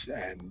crimes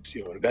and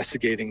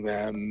investigating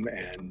them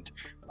and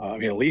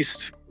at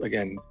least,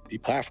 again,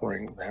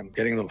 deplatforming them,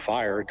 getting them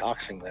fired,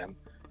 doxing them.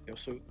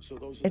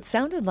 It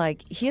sounded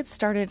like he had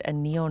started a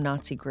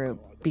neo-Nazi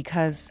group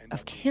because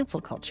of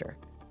cancel culture,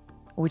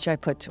 which I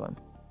put to him.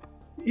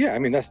 Yeah,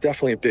 that's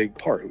definitely a big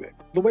part of it.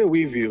 The way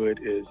we view it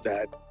is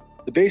that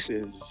the base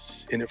is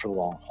in it for the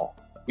long haul.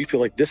 We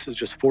feel like this is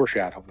just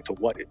foreshadowing to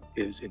what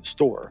is in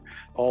store.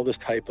 All this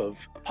type of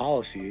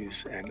policies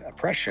and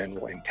oppression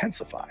will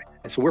intensify.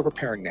 And so we're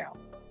preparing now.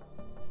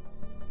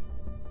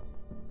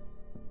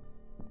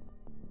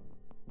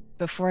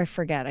 Before I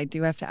forget, I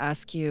do have to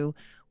ask you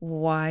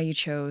why you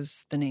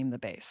chose the name The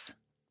Base.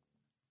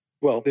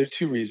 Well, there's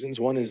two reasons.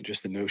 One is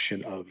just the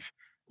notion of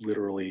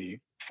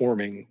literally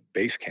forming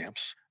base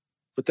camps,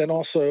 but then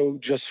also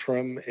just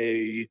from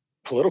a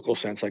political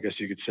sense, I guess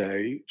you could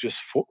say, just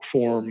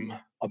form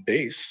a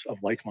base of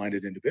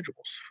like-minded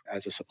individuals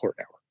as a support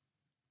network.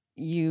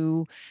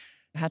 You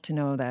had to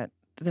know that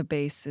the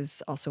base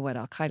is also what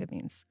Al-Qaeda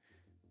means.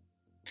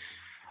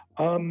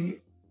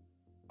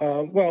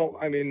 Well,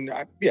 I mean,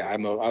 I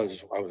was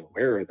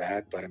aware of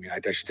that, but I mean, I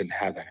just didn't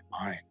have that in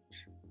mind.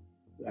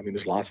 I mean,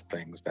 there's lots of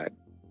things that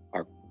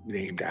are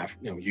named after,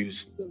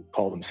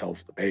 call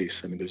themselves the base.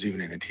 I mean, there's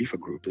even an Antifa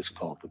group that's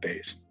called the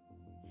base.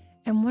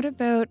 And what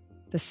about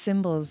the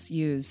symbols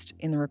used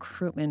in the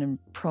recruitment and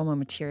promo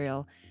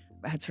material?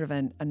 Had sort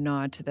of a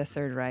nod to the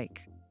Third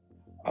Reich.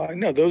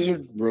 No, those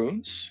are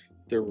runes.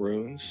 They're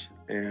runes,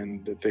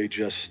 and they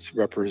just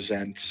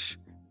represent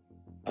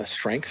a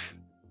strength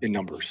in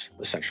numbers,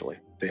 essentially.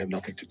 They have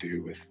nothing to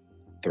do with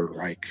Third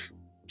Reich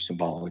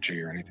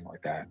symbology or anything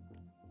like that.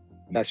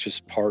 And that's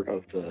just part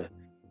of the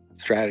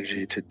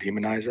strategy to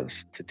demonize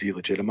us, to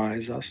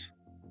delegitimize us.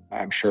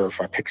 I'm sure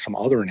if I picked some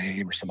other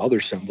name or some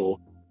other symbol,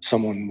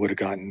 someone would have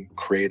gotten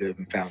creative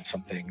and found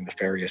something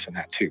nefarious in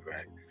that too,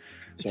 right?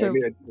 So I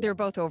mean, they're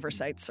both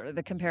oversights, sort of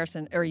the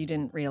comparison, or you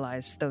didn't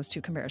realize those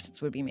two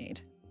comparisons would be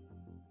made?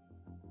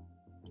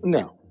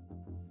 No.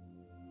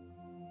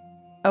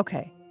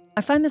 Okay,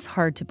 I find this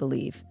hard to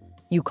believe.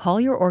 You call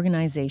your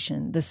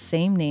organization the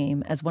same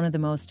name as one of the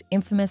most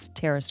infamous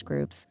terrorist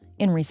groups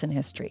in recent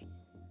history.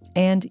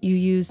 And you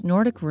use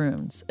Nordic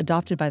runes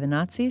adopted by the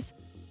Nazis,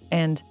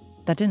 and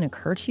that didn't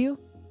occur to you?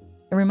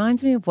 It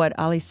reminds me of what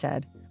Ali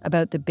said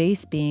about the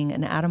base being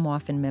an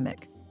Atomwaffen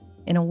mimic.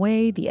 In a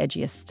way, the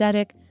edgy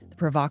aesthetic, the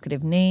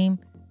provocative name,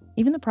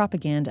 even the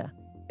propaganda,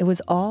 it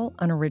was all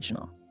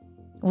unoriginal.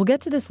 We'll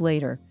get to this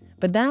later,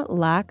 but that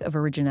lack of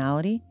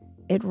originality,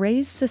 it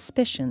raised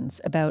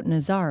suspicions about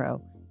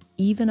Nazaro,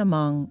 even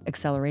among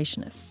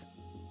accelerationists.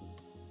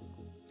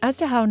 As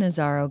to how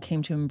Nazaro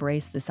came to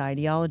embrace this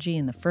ideology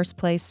in the first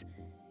place,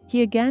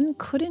 he again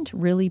couldn't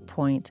really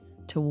point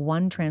to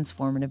one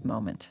transformative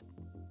moment.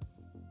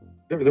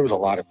 There was a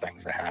lot of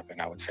things that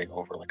happened, I would say,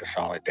 over like a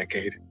solid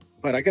decade.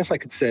 But I guess I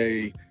could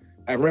say,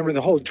 I remember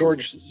the whole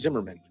George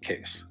Zimmerman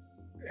case,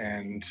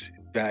 and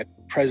that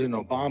President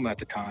Obama at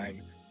the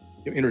time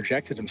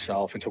interjected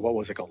himself into what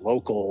was like a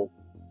local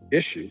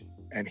issue,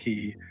 and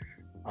he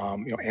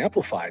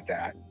amplified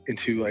that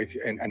into like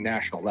a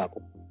national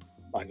level.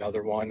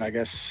 Another one, I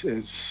guess,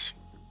 is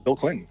Bill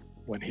Clinton,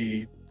 when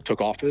he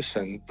took office,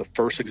 and the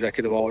first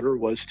executive order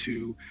was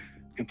to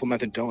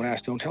implement the Don't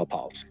Ask, Don't Tell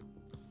policy.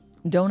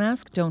 Don't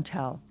Ask, Don't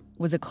Tell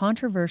was a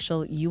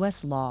controversial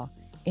U.S. law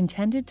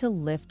intended to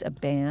lift a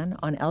ban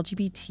on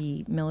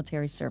LGBT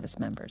military service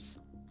members.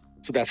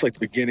 So that's like the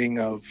beginning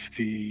of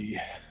the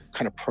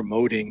kind of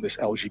promoting this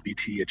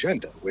LGBT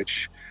agenda,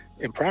 which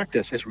in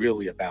practice is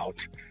really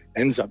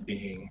ends up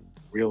being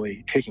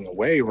really taking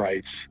away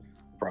rights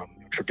from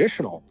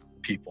traditional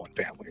people and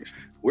families.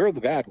 We're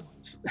the bad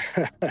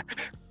ones.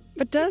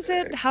 But does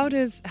it? How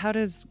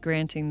does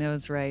granting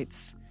those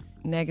rights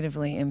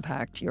negatively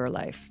impact your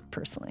life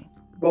personally?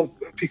 Well,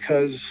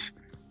 because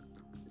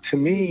to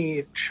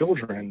me,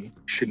 children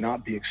should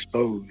not be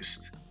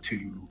exposed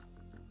to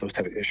those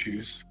type of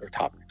issues or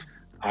topics.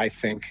 I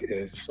think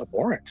is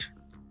abhorrent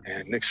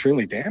and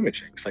extremely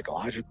damaging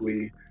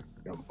psychologically,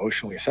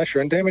 emotionally,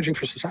 etc., and damaging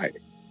for society.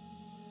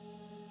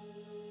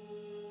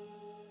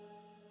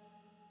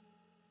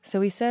 So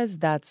he says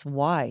that's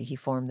why he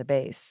formed the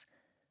base.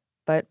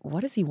 But what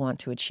does he want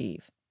to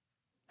achieve?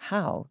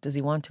 How does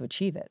he want to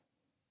achieve it?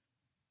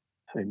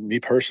 Me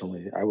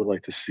personally, I would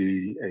like to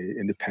see an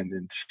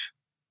independent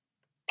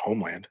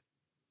homeland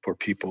for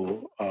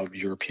people of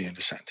European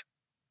descent.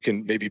 You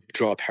can maybe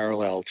draw a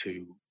parallel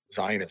to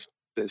Zionism,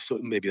 so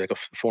maybe like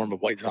a form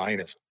of white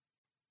Zionism.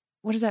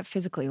 What does that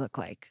physically look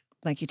like?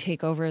 Like you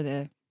take over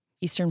the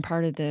eastern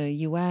part of the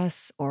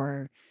U.S.,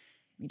 or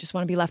you just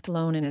want to be left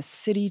alone in a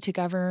city to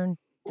govern?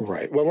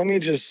 Right. Well, let me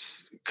just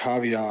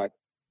caveat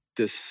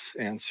this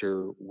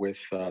answer with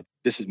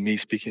this is me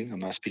speaking. I'm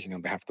not speaking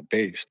on behalf of the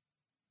base,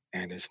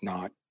 and it's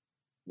not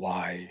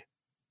why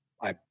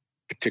I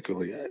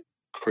particularly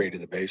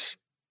created the base.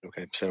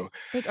 Okay, so.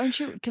 But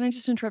can I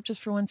just interrupt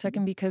just for 1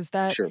 second? Because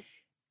that. Sure.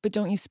 But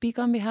don't you speak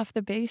on behalf of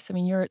the base? I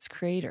mean, you're its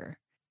creator.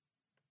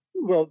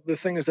 Well, the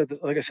thing is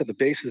that, like I said, the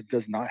base is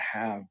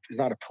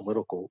not a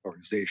political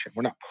organization.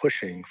 We're not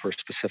pushing for a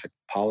specific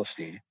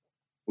policy.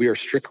 We are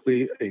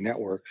strictly a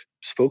network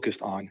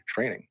focused on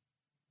training,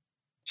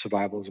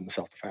 survivalism, and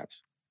self-defense.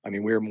 I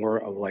mean, we're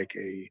more of like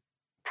a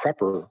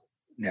prepper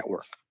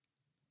network.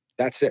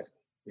 That's it.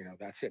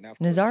 That's it. Now,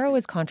 Nazaro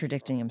is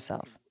contradicting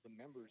himself.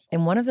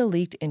 In one of the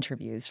leaked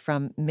interviews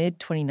from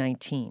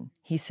mid-2019,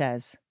 he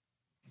says,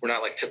 "We're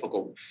not like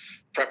typical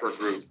prepper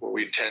group where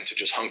we tend to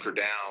just hunker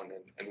down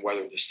and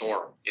weather the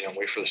storm,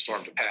 wait for the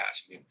storm to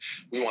pass. I mean,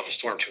 we want the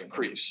storm to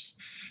increase.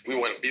 We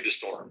want to be the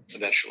storm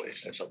eventually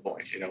at some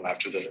point,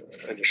 after the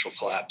initial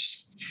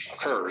collapse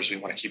occurs, we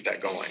want to keep that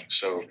going.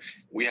 So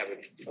we have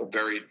a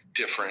very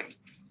different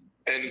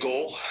end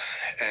goal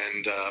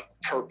and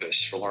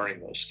purpose for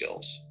learning those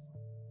skills."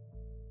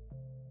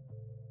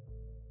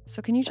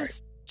 So can you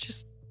just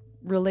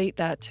relate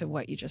that to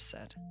what you just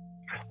said?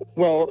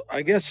 Well,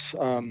 I guess,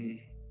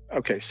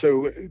 okay,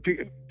 so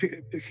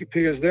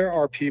because there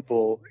are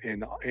people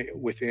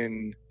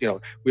within,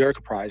 we are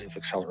comprised of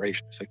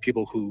accelerations, like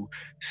people who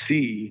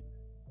see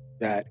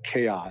that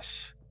chaos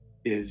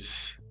is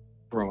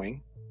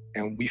brewing,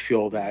 and we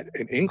feel that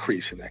an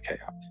increase in that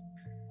chaos,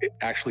 it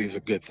actually is a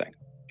good thing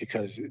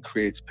because it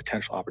creates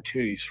potential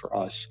opportunities for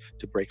us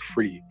to break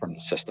free from the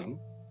system.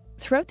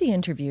 Throughout the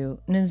interview,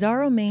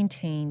 Nazzaro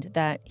maintained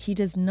that he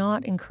does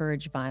not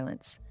encourage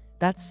violence.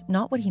 That's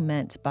not what he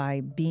meant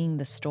by being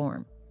the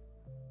storm.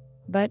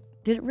 But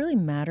did it really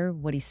matter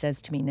what he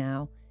says to me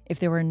now if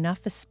there were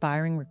enough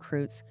aspiring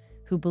recruits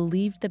who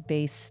believed the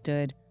base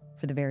stood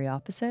for the very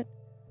opposite?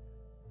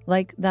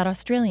 Like that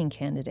Australian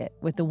candidate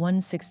with the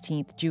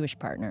 1/16th Jewish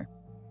partner.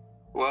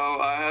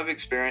 Well, I have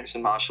experience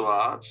in martial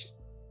arts,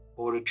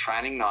 ordered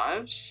training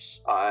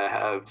knives. I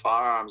have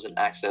firearms and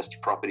access to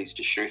properties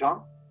to shoot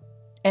on.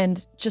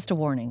 And just a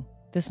warning,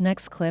 this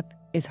next clip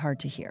is hard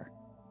to hear.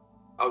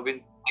 I've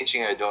been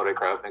teaching her daughter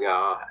Krav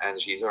Maga, and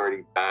she's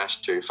already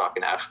bashed 2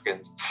 fucking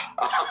Africans.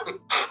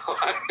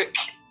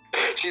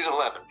 She's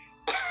 11.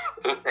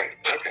 Right.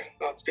 Okay.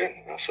 That's good.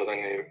 So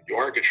then you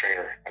are a good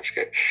trainer. That's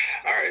good.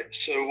 All right.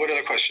 So what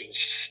other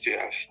questions do you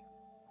have?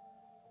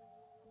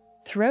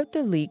 Throughout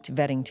the leaked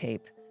vetting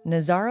tape,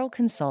 Nazzaro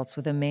consults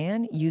with a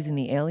man using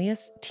the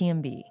alias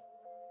TMB.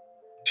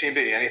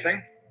 TMB,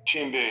 anything?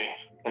 TMB,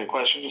 any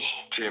questions?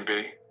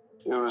 TMB.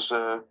 It was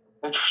an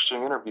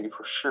interesting interview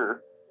for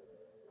sure.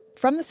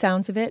 From the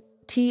sounds of it,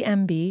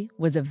 TMB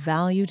was a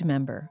valued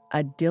member,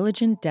 a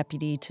diligent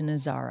deputy to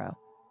Nazzaro.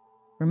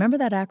 Remember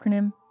that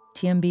acronym,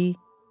 TMB?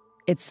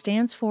 It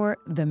stands for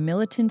the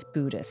Militant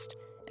Buddhist,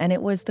 and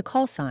it was the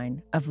call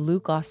sign of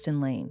Luke Austin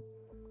Lane.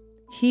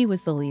 He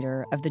was the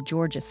leader of the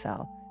Georgia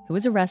cell, who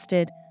was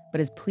arrested but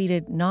has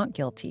pleaded not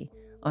guilty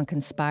on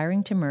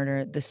conspiring to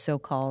murder the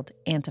so-called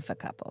Antifa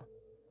couple.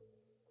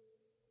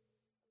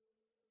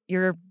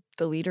 You're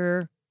the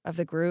leader of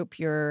the group.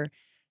 You're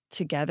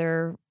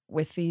together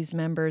with these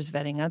members,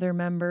 vetting other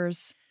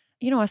members.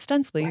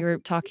 Ostensibly, you're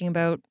talking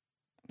about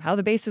how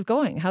the base is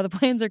going, how the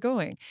plans are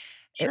going.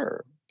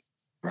 Sure.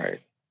 Right.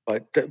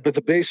 But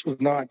the base was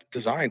not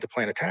designed to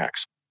plan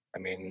attacks. I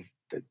mean,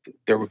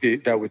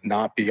 that would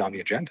not be on the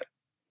agenda.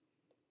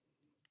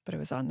 But it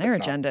was on their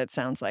agenda, it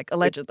sounds like,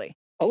 allegedly.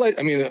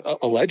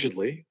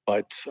 Allegedly,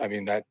 but I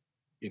mean that,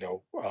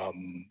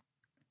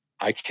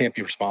 I can't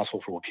be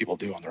responsible for what people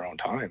do on their own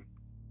time.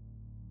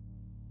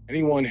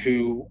 Anyone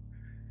who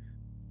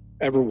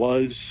ever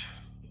was,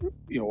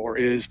 or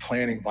is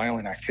planning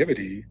violent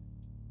activity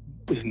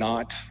is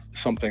not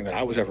something that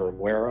I was ever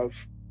aware of,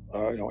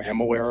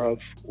 am aware of,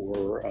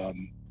 or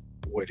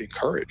would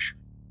encourage.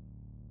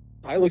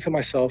 I looked at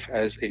myself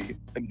as a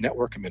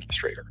network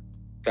administrator.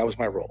 That was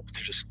my role,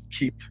 to just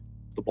keep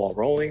the ball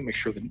rolling, make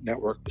sure the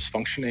network was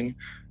functioning,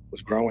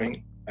 was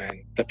growing,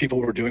 and that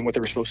people were doing what they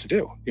were supposed to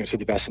do, to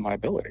the best of my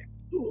ability.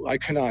 I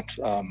cannot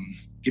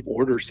give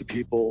orders to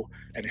people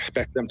and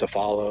expect them to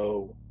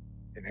follow,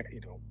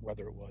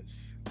 whether it was.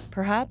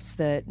 Perhaps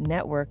the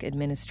network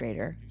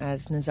administrator,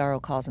 as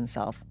Nazzaro calls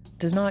himself,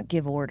 does not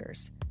give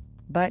orders,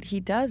 but he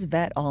does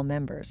vet all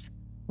members,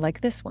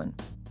 like this one.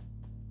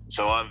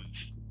 So I've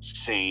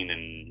seen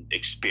and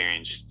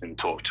experienced and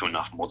talked to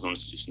enough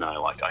Muslims to just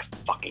know, I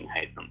fucking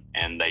hate them,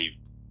 and they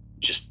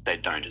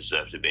don't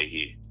deserve to be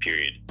here,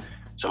 period.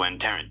 So when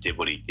Tarrant did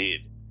what he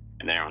did,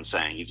 and everyone's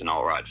saying he's an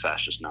alt-right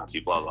fascist Nazi,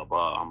 blah, blah,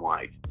 blah, I'm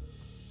like,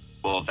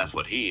 well, if that's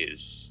what he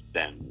is,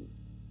 then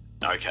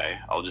okay,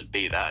 I'll just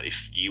be that. If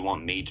you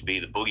want me to be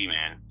the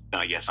boogeyman,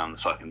 then I guess I'm the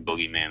fucking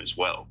boogeyman as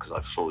well, because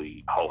I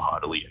fully,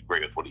 wholeheartedly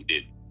agree with what he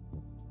did.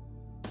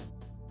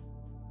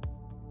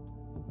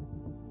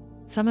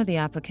 Some of the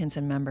applicants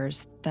and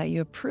members that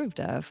you approved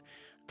of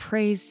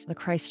praise the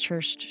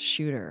Christchurch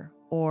shooter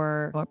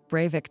or what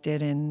Breivik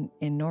did in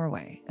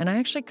Norway. And I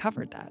actually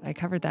covered that. I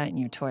covered that in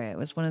Utoya. It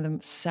was one of the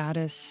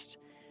saddest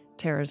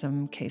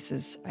terrorism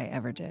cases I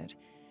ever did.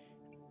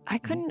 I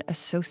couldn't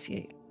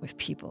associate with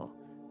people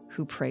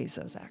who praise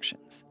those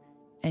actions.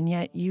 And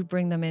yet you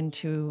bring them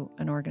into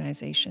an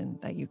organization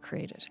that you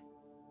created.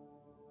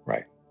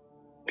 Right.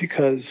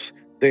 Because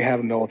they have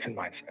a militant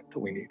mindset that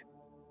we need.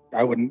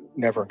 I would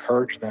never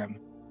encourage them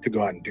to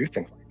go out and do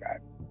things like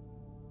that.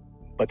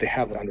 But they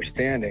have the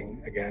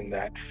understanding, again,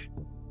 that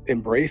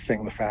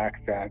embracing the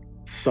fact that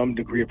some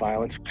degree of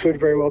violence could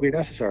very well be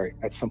necessary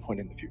at some point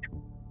in the future.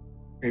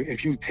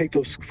 If you take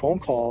those phone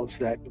calls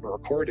that were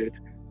recorded,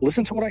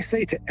 listen to what I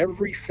say to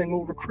every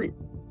single recruit,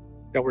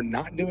 that we're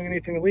not doing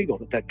anything illegal,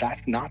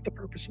 that's not the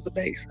purpose of the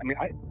base. I mean,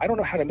 I don't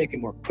know how to make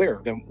it more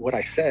clear than what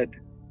I said.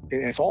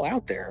 And it's all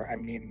out there. I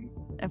mean,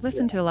 I've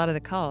listened to a lot of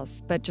the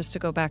calls, but just to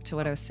go back to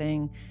what I was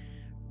saying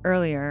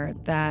earlier,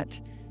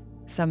 that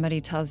somebody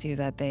tells you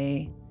that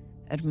they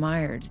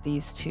admired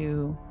these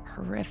 2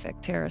 horrific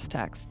terrorist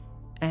attacks.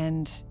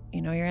 And,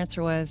 your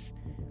answer was,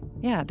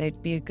 yeah,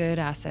 they'd be a good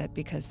asset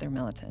because they're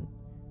militant.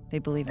 They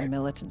believe in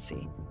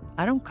militancy.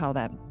 I don't call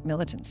that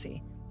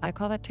militancy. I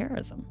call that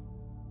terrorism.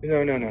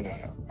 No.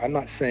 I'm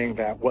not saying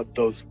that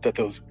those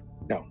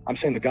No, I'm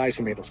saying the guys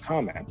who made those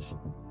comments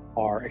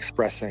are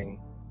expressing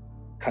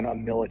kind of a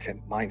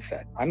militant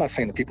mindset. I'm not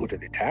saying the people who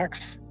did the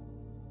attacks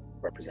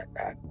represent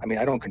that. I mean,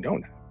 I don't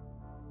condone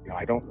that.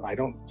 I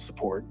don't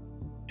support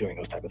doing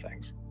those type of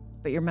things.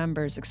 But your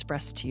members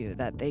expressed to you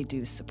that they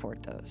do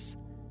support those.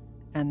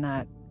 And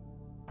that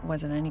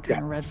wasn't any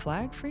kind of red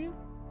flag for you?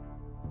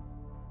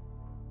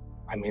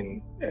 I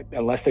mean,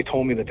 unless they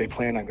told me that they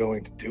plan on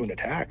going to do an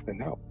attack, then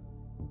no.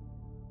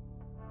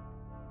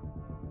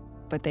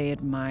 But they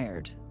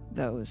admired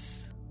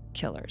those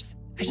killers.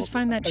 I just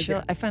find that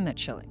I find that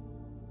chilling.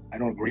 I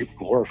don't agree with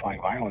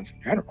glorifying violence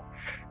in general,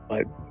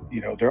 but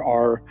there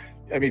are.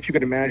 I mean, if you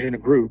could imagine a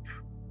group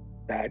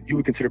that you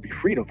would consider to be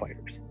freedom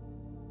fighters.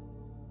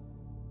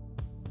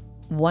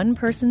 One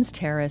person's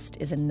terrorist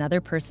is another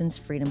person's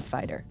freedom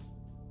fighter.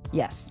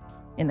 Yes,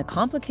 in the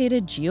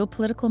complicated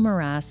geopolitical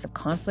morass of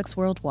conflicts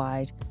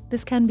worldwide,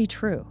 this can be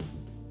true.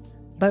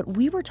 But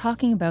we were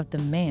talking about the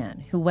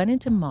man who went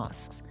into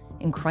mosques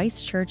in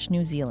Christchurch,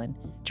 New Zealand,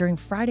 during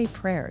Friday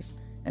prayers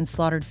and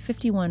slaughtered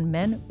 51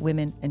 men,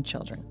 women, and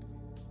children.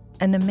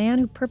 And the man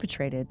who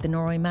perpetrated the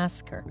Norway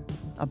massacre,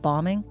 a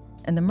bombing,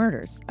 and the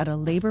murders at a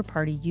Labour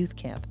Party youth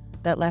camp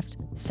that left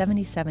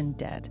 77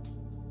 dead.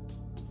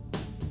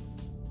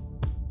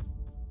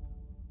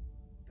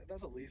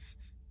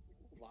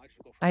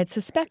 I had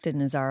suspected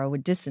Nazzaro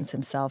would distance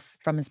himself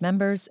from his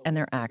members and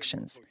their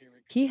actions.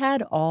 He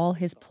had all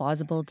his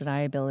plausible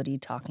deniability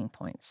talking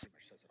points.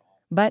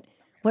 But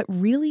what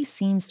really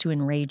seems to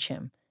enrage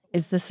him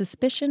is the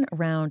suspicion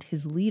around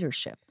his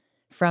leadership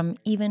from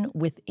even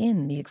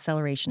within the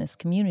accelerationist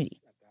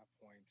community.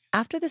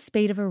 After the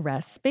spate of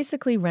arrests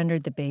basically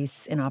rendered the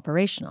base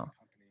inoperational,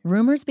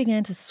 rumors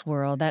began to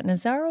swirl that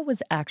Nazzaro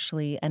was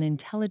actually an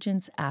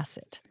intelligence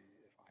asset.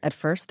 At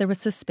first, there was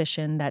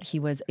suspicion that he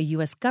was a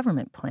U.S.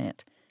 government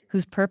plant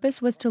whose purpose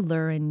was to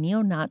lure in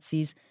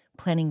neo-Nazis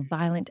planning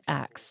violent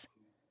acts.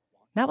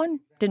 That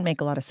one didn't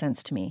make a lot of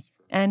sense to me,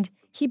 and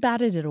he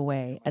batted it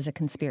away as a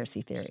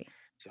conspiracy theory.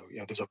 So,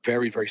 there's a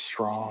very, very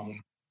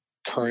strong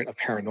current of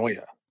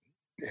paranoia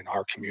in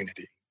our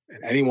community.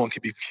 And anyone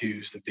could be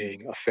accused of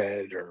being a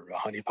Fed or a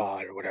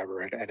honeypot or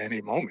whatever at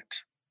any moment.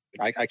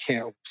 I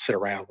can't sit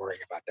around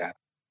worrying about that.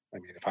 I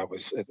mean, if I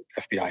was an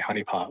FBI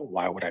honeypot,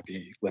 why would I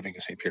be living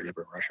in St.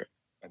 Petersburg, Russia?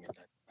 I mean,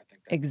 I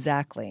think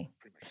exactly.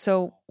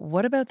 So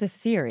what about the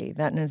theory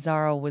that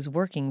Nazzaro was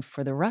working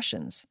for the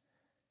Russians?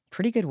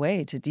 Pretty good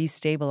way to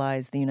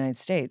destabilize the United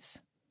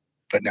States.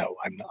 But no,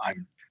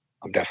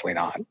 I'm definitely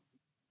not.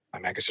 I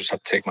mean, I guess just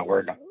have to take my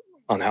word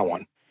on that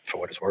one for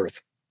what it's worth.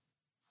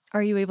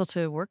 Are you able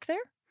to work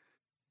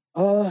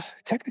there?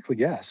 Technically,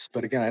 yes.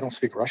 But again, I don't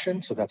speak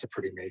Russian, so that's a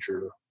pretty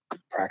major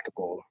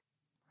practical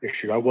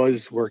issue. I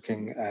was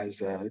working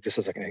as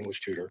like an English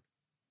tutor,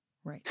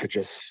 right, to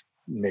just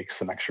make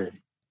some extra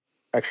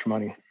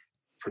money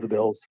for the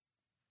bills.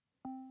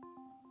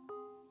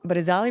 But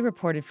as Ali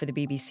reported for the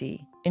BBC,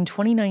 in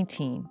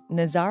 2019,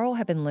 Nazzaro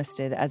had been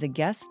listed as a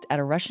guest at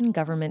a Russian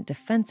government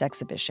defense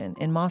exhibition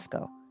in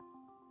Moscow.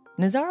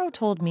 Nazzaro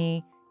told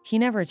me he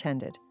never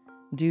attended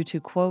due to,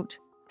 quote,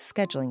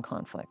 scheduling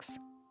conflicts.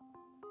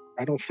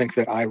 I don't think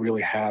that I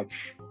really have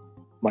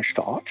much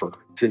to offer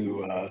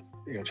to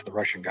the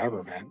Russian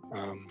government.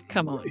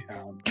 Come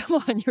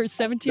on! You're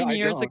 17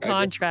 years a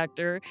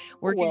contractor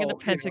working in the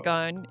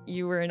Pentagon.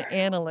 You were an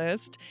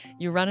analyst.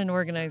 You run an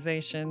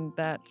organization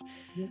that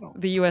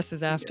the U.S.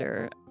 is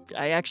after.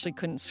 I actually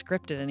couldn't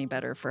script it any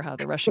better for how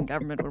the Russian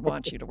government would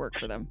want you to work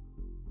for them.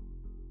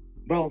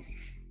 Well,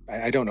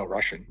 I don't know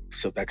Russian,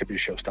 so that could be a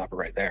showstopper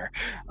right there.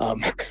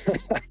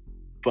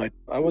 But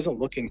I wasn't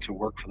looking to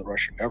work for the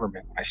Russian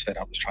government. I said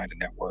I was trying to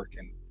network,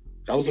 and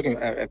I was looking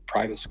at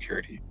private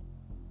security.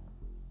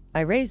 I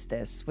raised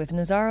this with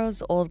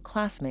Nazzaro's old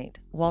classmate,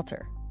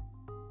 Walter.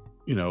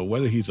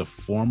 Whether he's a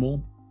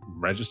formal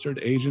registered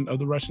agent of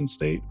the Russian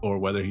state or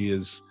whether he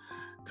is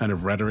kind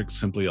of rhetoric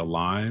simply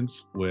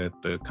aligns with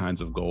the kinds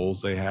of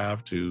goals they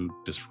have to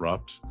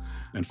disrupt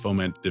and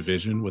foment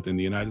division within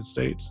the United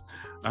States.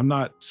 I'm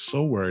not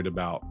so worried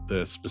about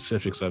the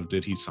specifics of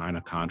did he sign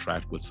a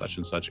contract with such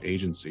and such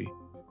agency.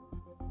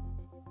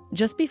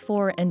 Just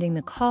before ending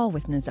the call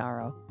with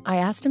Nazzaro, I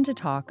asked him to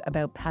talk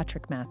about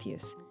Patrick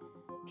Matthews.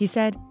 He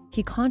said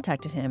he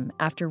contacted him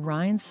after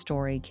Ryan's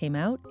story came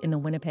out in the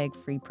Winnipeg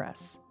Free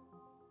Press.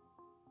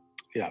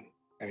 Yeah,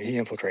 I mean, he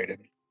infiltrated.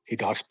 He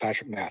doxed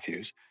Patrick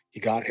Matthews.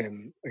 He got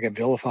him, again,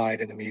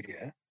 vilified in the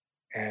media,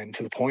 and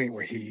to the point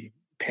where he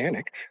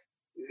panicked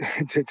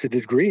to the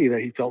degree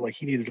that he felt like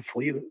he needed to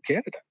flee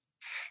Canada.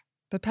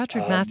 But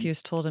Patrick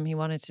Matthews told him he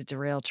wanted to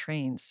derail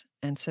trains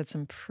and said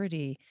some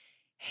pretty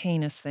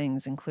heinous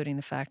things, including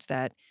the fact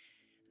that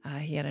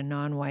he had a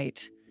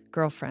non-white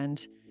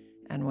girlfriend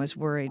and was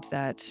worried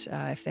that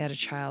if they had a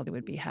child, it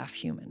would be half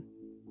human.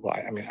 Well,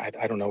 I mean,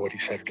 I don't know what he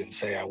said or didn't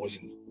say. I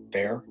wasn't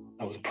there.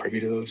 I wasn't privy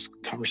to those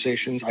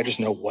conversations. I just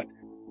know what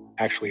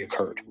actually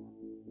occurred.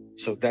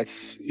 So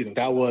that's,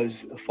 that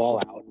was a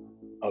fallout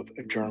of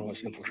a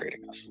journalist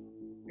infiltrating us.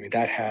 I mean,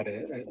 that had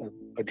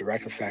a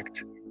direct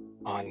effect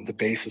on the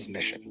base's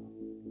mission.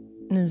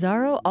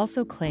 Nazaro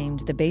also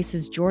claimed the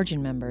base's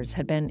Georgian members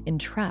had been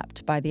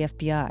entrapped by the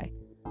FBI.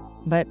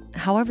 But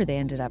however they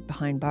ended up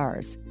behind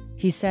bars,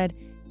 he said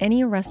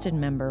any arrested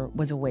member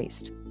was a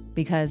waste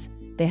because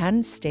they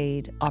hadn't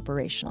stayed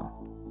operational.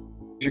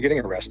 You're getting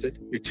arrested.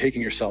 You're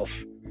taking yourself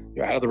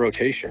out of the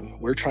rotation.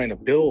 We're trying to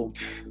build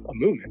a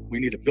movement. We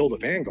need to build a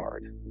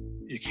vanguard.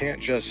 You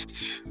can't just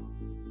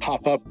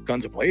pop up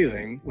guns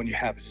a-blazing when you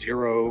have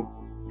zero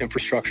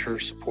infrastructure,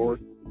 support,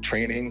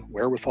 training,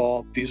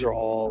 wherewithal. These are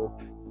all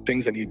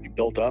things that need to be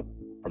built up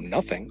from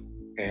nothing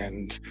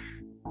and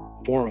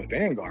form a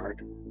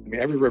vanguard. I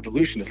mean, every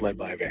revolution is led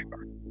by a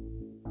vanguard.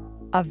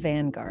 A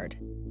vanguard,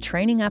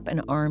 training up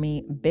an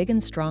army big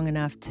and strong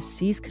enough to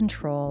seize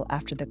control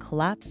after the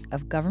collapse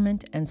of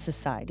government and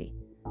society,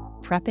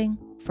 prepping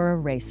for a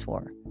race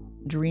war,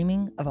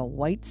 dreaming of a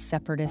white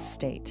separatist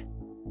state.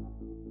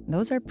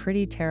 Those are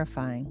pretty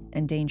terrifying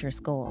and dangerous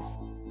goals,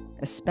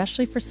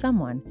 especially for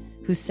someone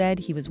who said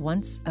he was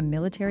once a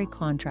military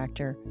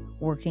contractor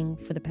working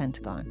for the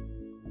Pentagon.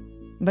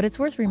 But it's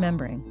worth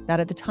remembering that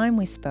at the time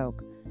we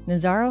spoke,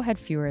 Nazaro had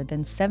fewer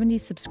than 70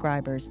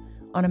 subscribers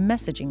on a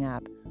messaging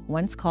app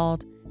once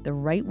called the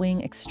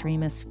right-wing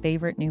extremist's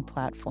favorite new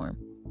platform.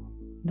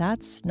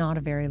 That's not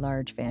a very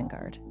large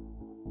vanguard.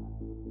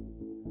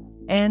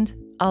 And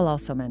I'll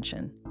also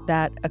mention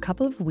that a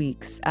couple of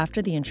weeks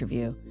after the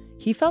interview,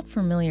 he felt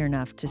familiar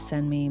enough to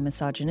send me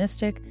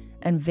misogynistic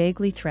and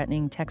vaguely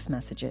threatening text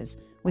messages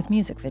with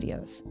music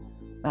videos.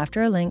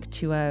 After a link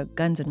to a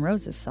Guns N'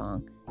 Roses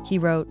song, he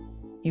wrote,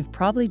 "You've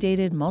probably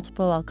dated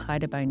multiple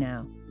Al-Qaeda by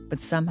now,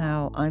 but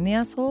somehow I'm the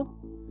asshole?"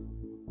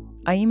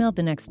 I emailed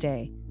the next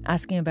day,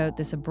 asking about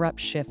this abrupt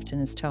shift in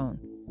his tone.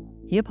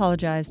 He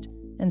apologized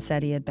and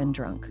said he had been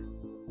drunk.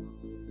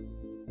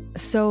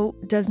 So,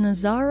 does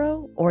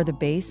Nazaro or the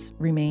base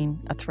remain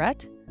a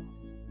threat?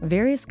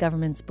 Various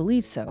governments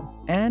believe so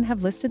and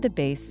have listed the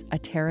base a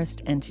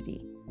terrorist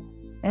entity.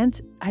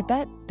 And I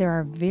bet there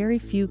are very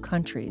few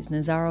countries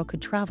Nazaro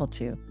could travel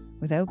to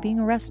without being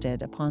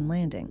arrested upon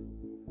landing.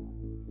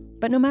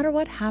 But no matter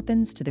what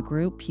happens to the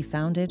group he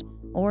founded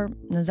or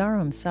Nazaro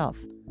himself,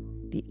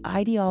 the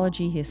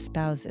ideology he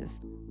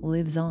espouses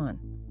lives on.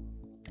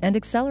 And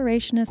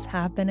accelerationists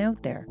have been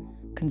out there,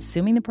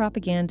 consuming the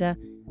propaganda,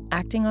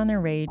 acting on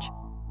their rage,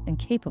 and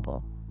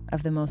capable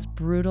of the most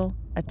brutal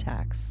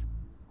attacks.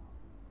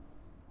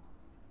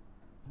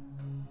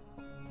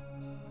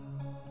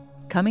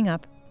 Coming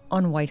up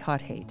on White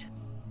Hot Hate.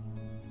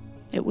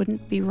 It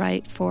wouldn't be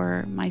right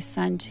for my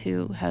son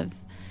to have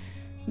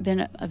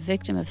been a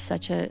victim of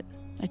such a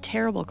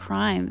terrible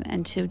crime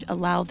and to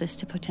allow this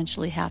to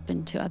potentially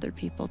happen to other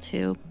people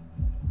too.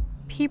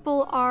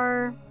 People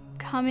are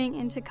coming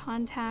into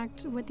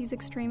contact with these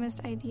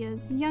extremist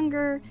ideas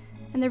younger,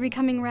 and they're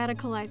becoming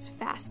radicalized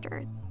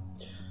faster.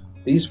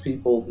 These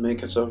people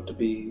make us out to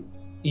be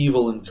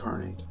evil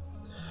incarnate.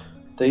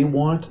 They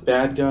want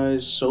bad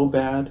guys so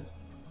bad,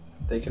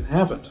 they can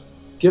have it.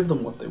 Give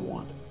them what they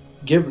want.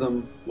 Give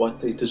them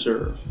what they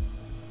deserve.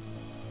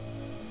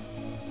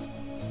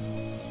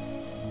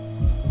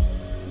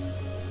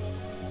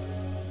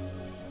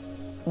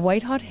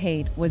 White Hot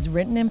Hate was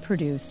written and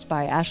produced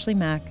by Ashley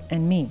Mack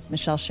and me,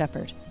 Michelle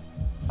Shepard.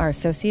 Our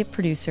associate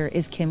producer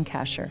is Kim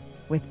Kasher,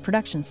 with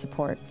production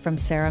support from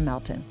Sarah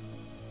Melton.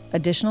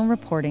 Additional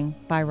reporting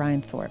by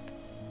Ryan Thorpe.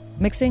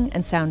 Mixing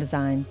and sound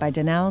design by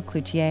Danelle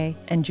Cloutier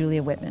and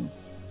Julia Whitman,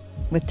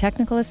 with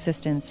technical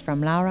assistance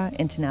from Laura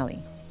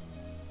Intinelli.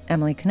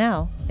 Emily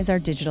Cannell is our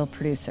digital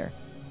producer.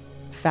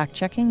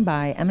 Fact-checking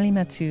by Emily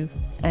Mathieu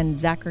and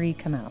Zachary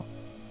Kamel.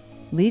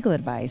 Legal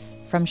advice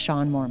from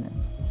Sean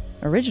Morman.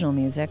 Original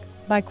music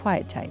by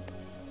Quiet Type.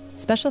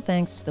 Special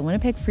thanks to the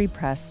Winnipeg Free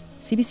Press,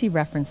 CBC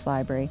Reference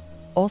Library,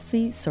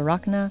 Olsi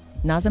Sorokina,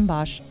 Nazem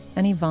Bosch,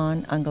 and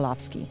Yvonne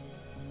Angelovsky.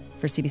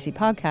 For CBC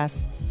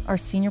Podcasts, our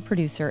senior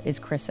producer is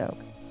Chris Oak,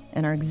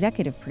 and our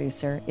executive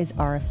producer is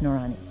Arif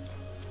Noorani.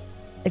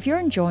 If you're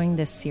enjoying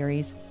this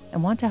series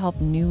and want to help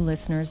new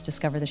listeners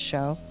discover the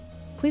show,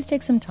 please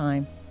take some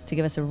time to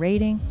give us a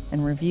rating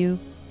and review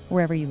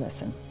wherever you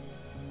listen.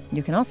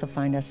 You can also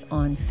find us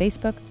on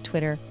Facebook,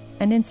 Twitter,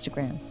 and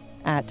Instagram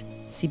at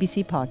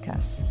CBC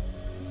Podcasts.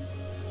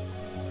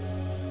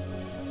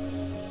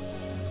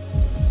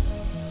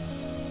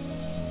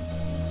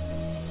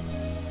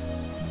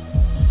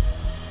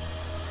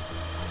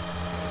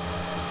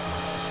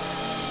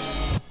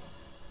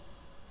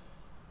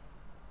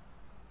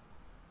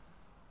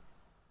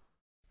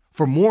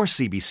 For more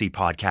CBC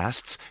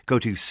podcasts, go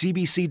to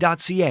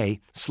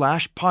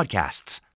cbc.ca/podcasts.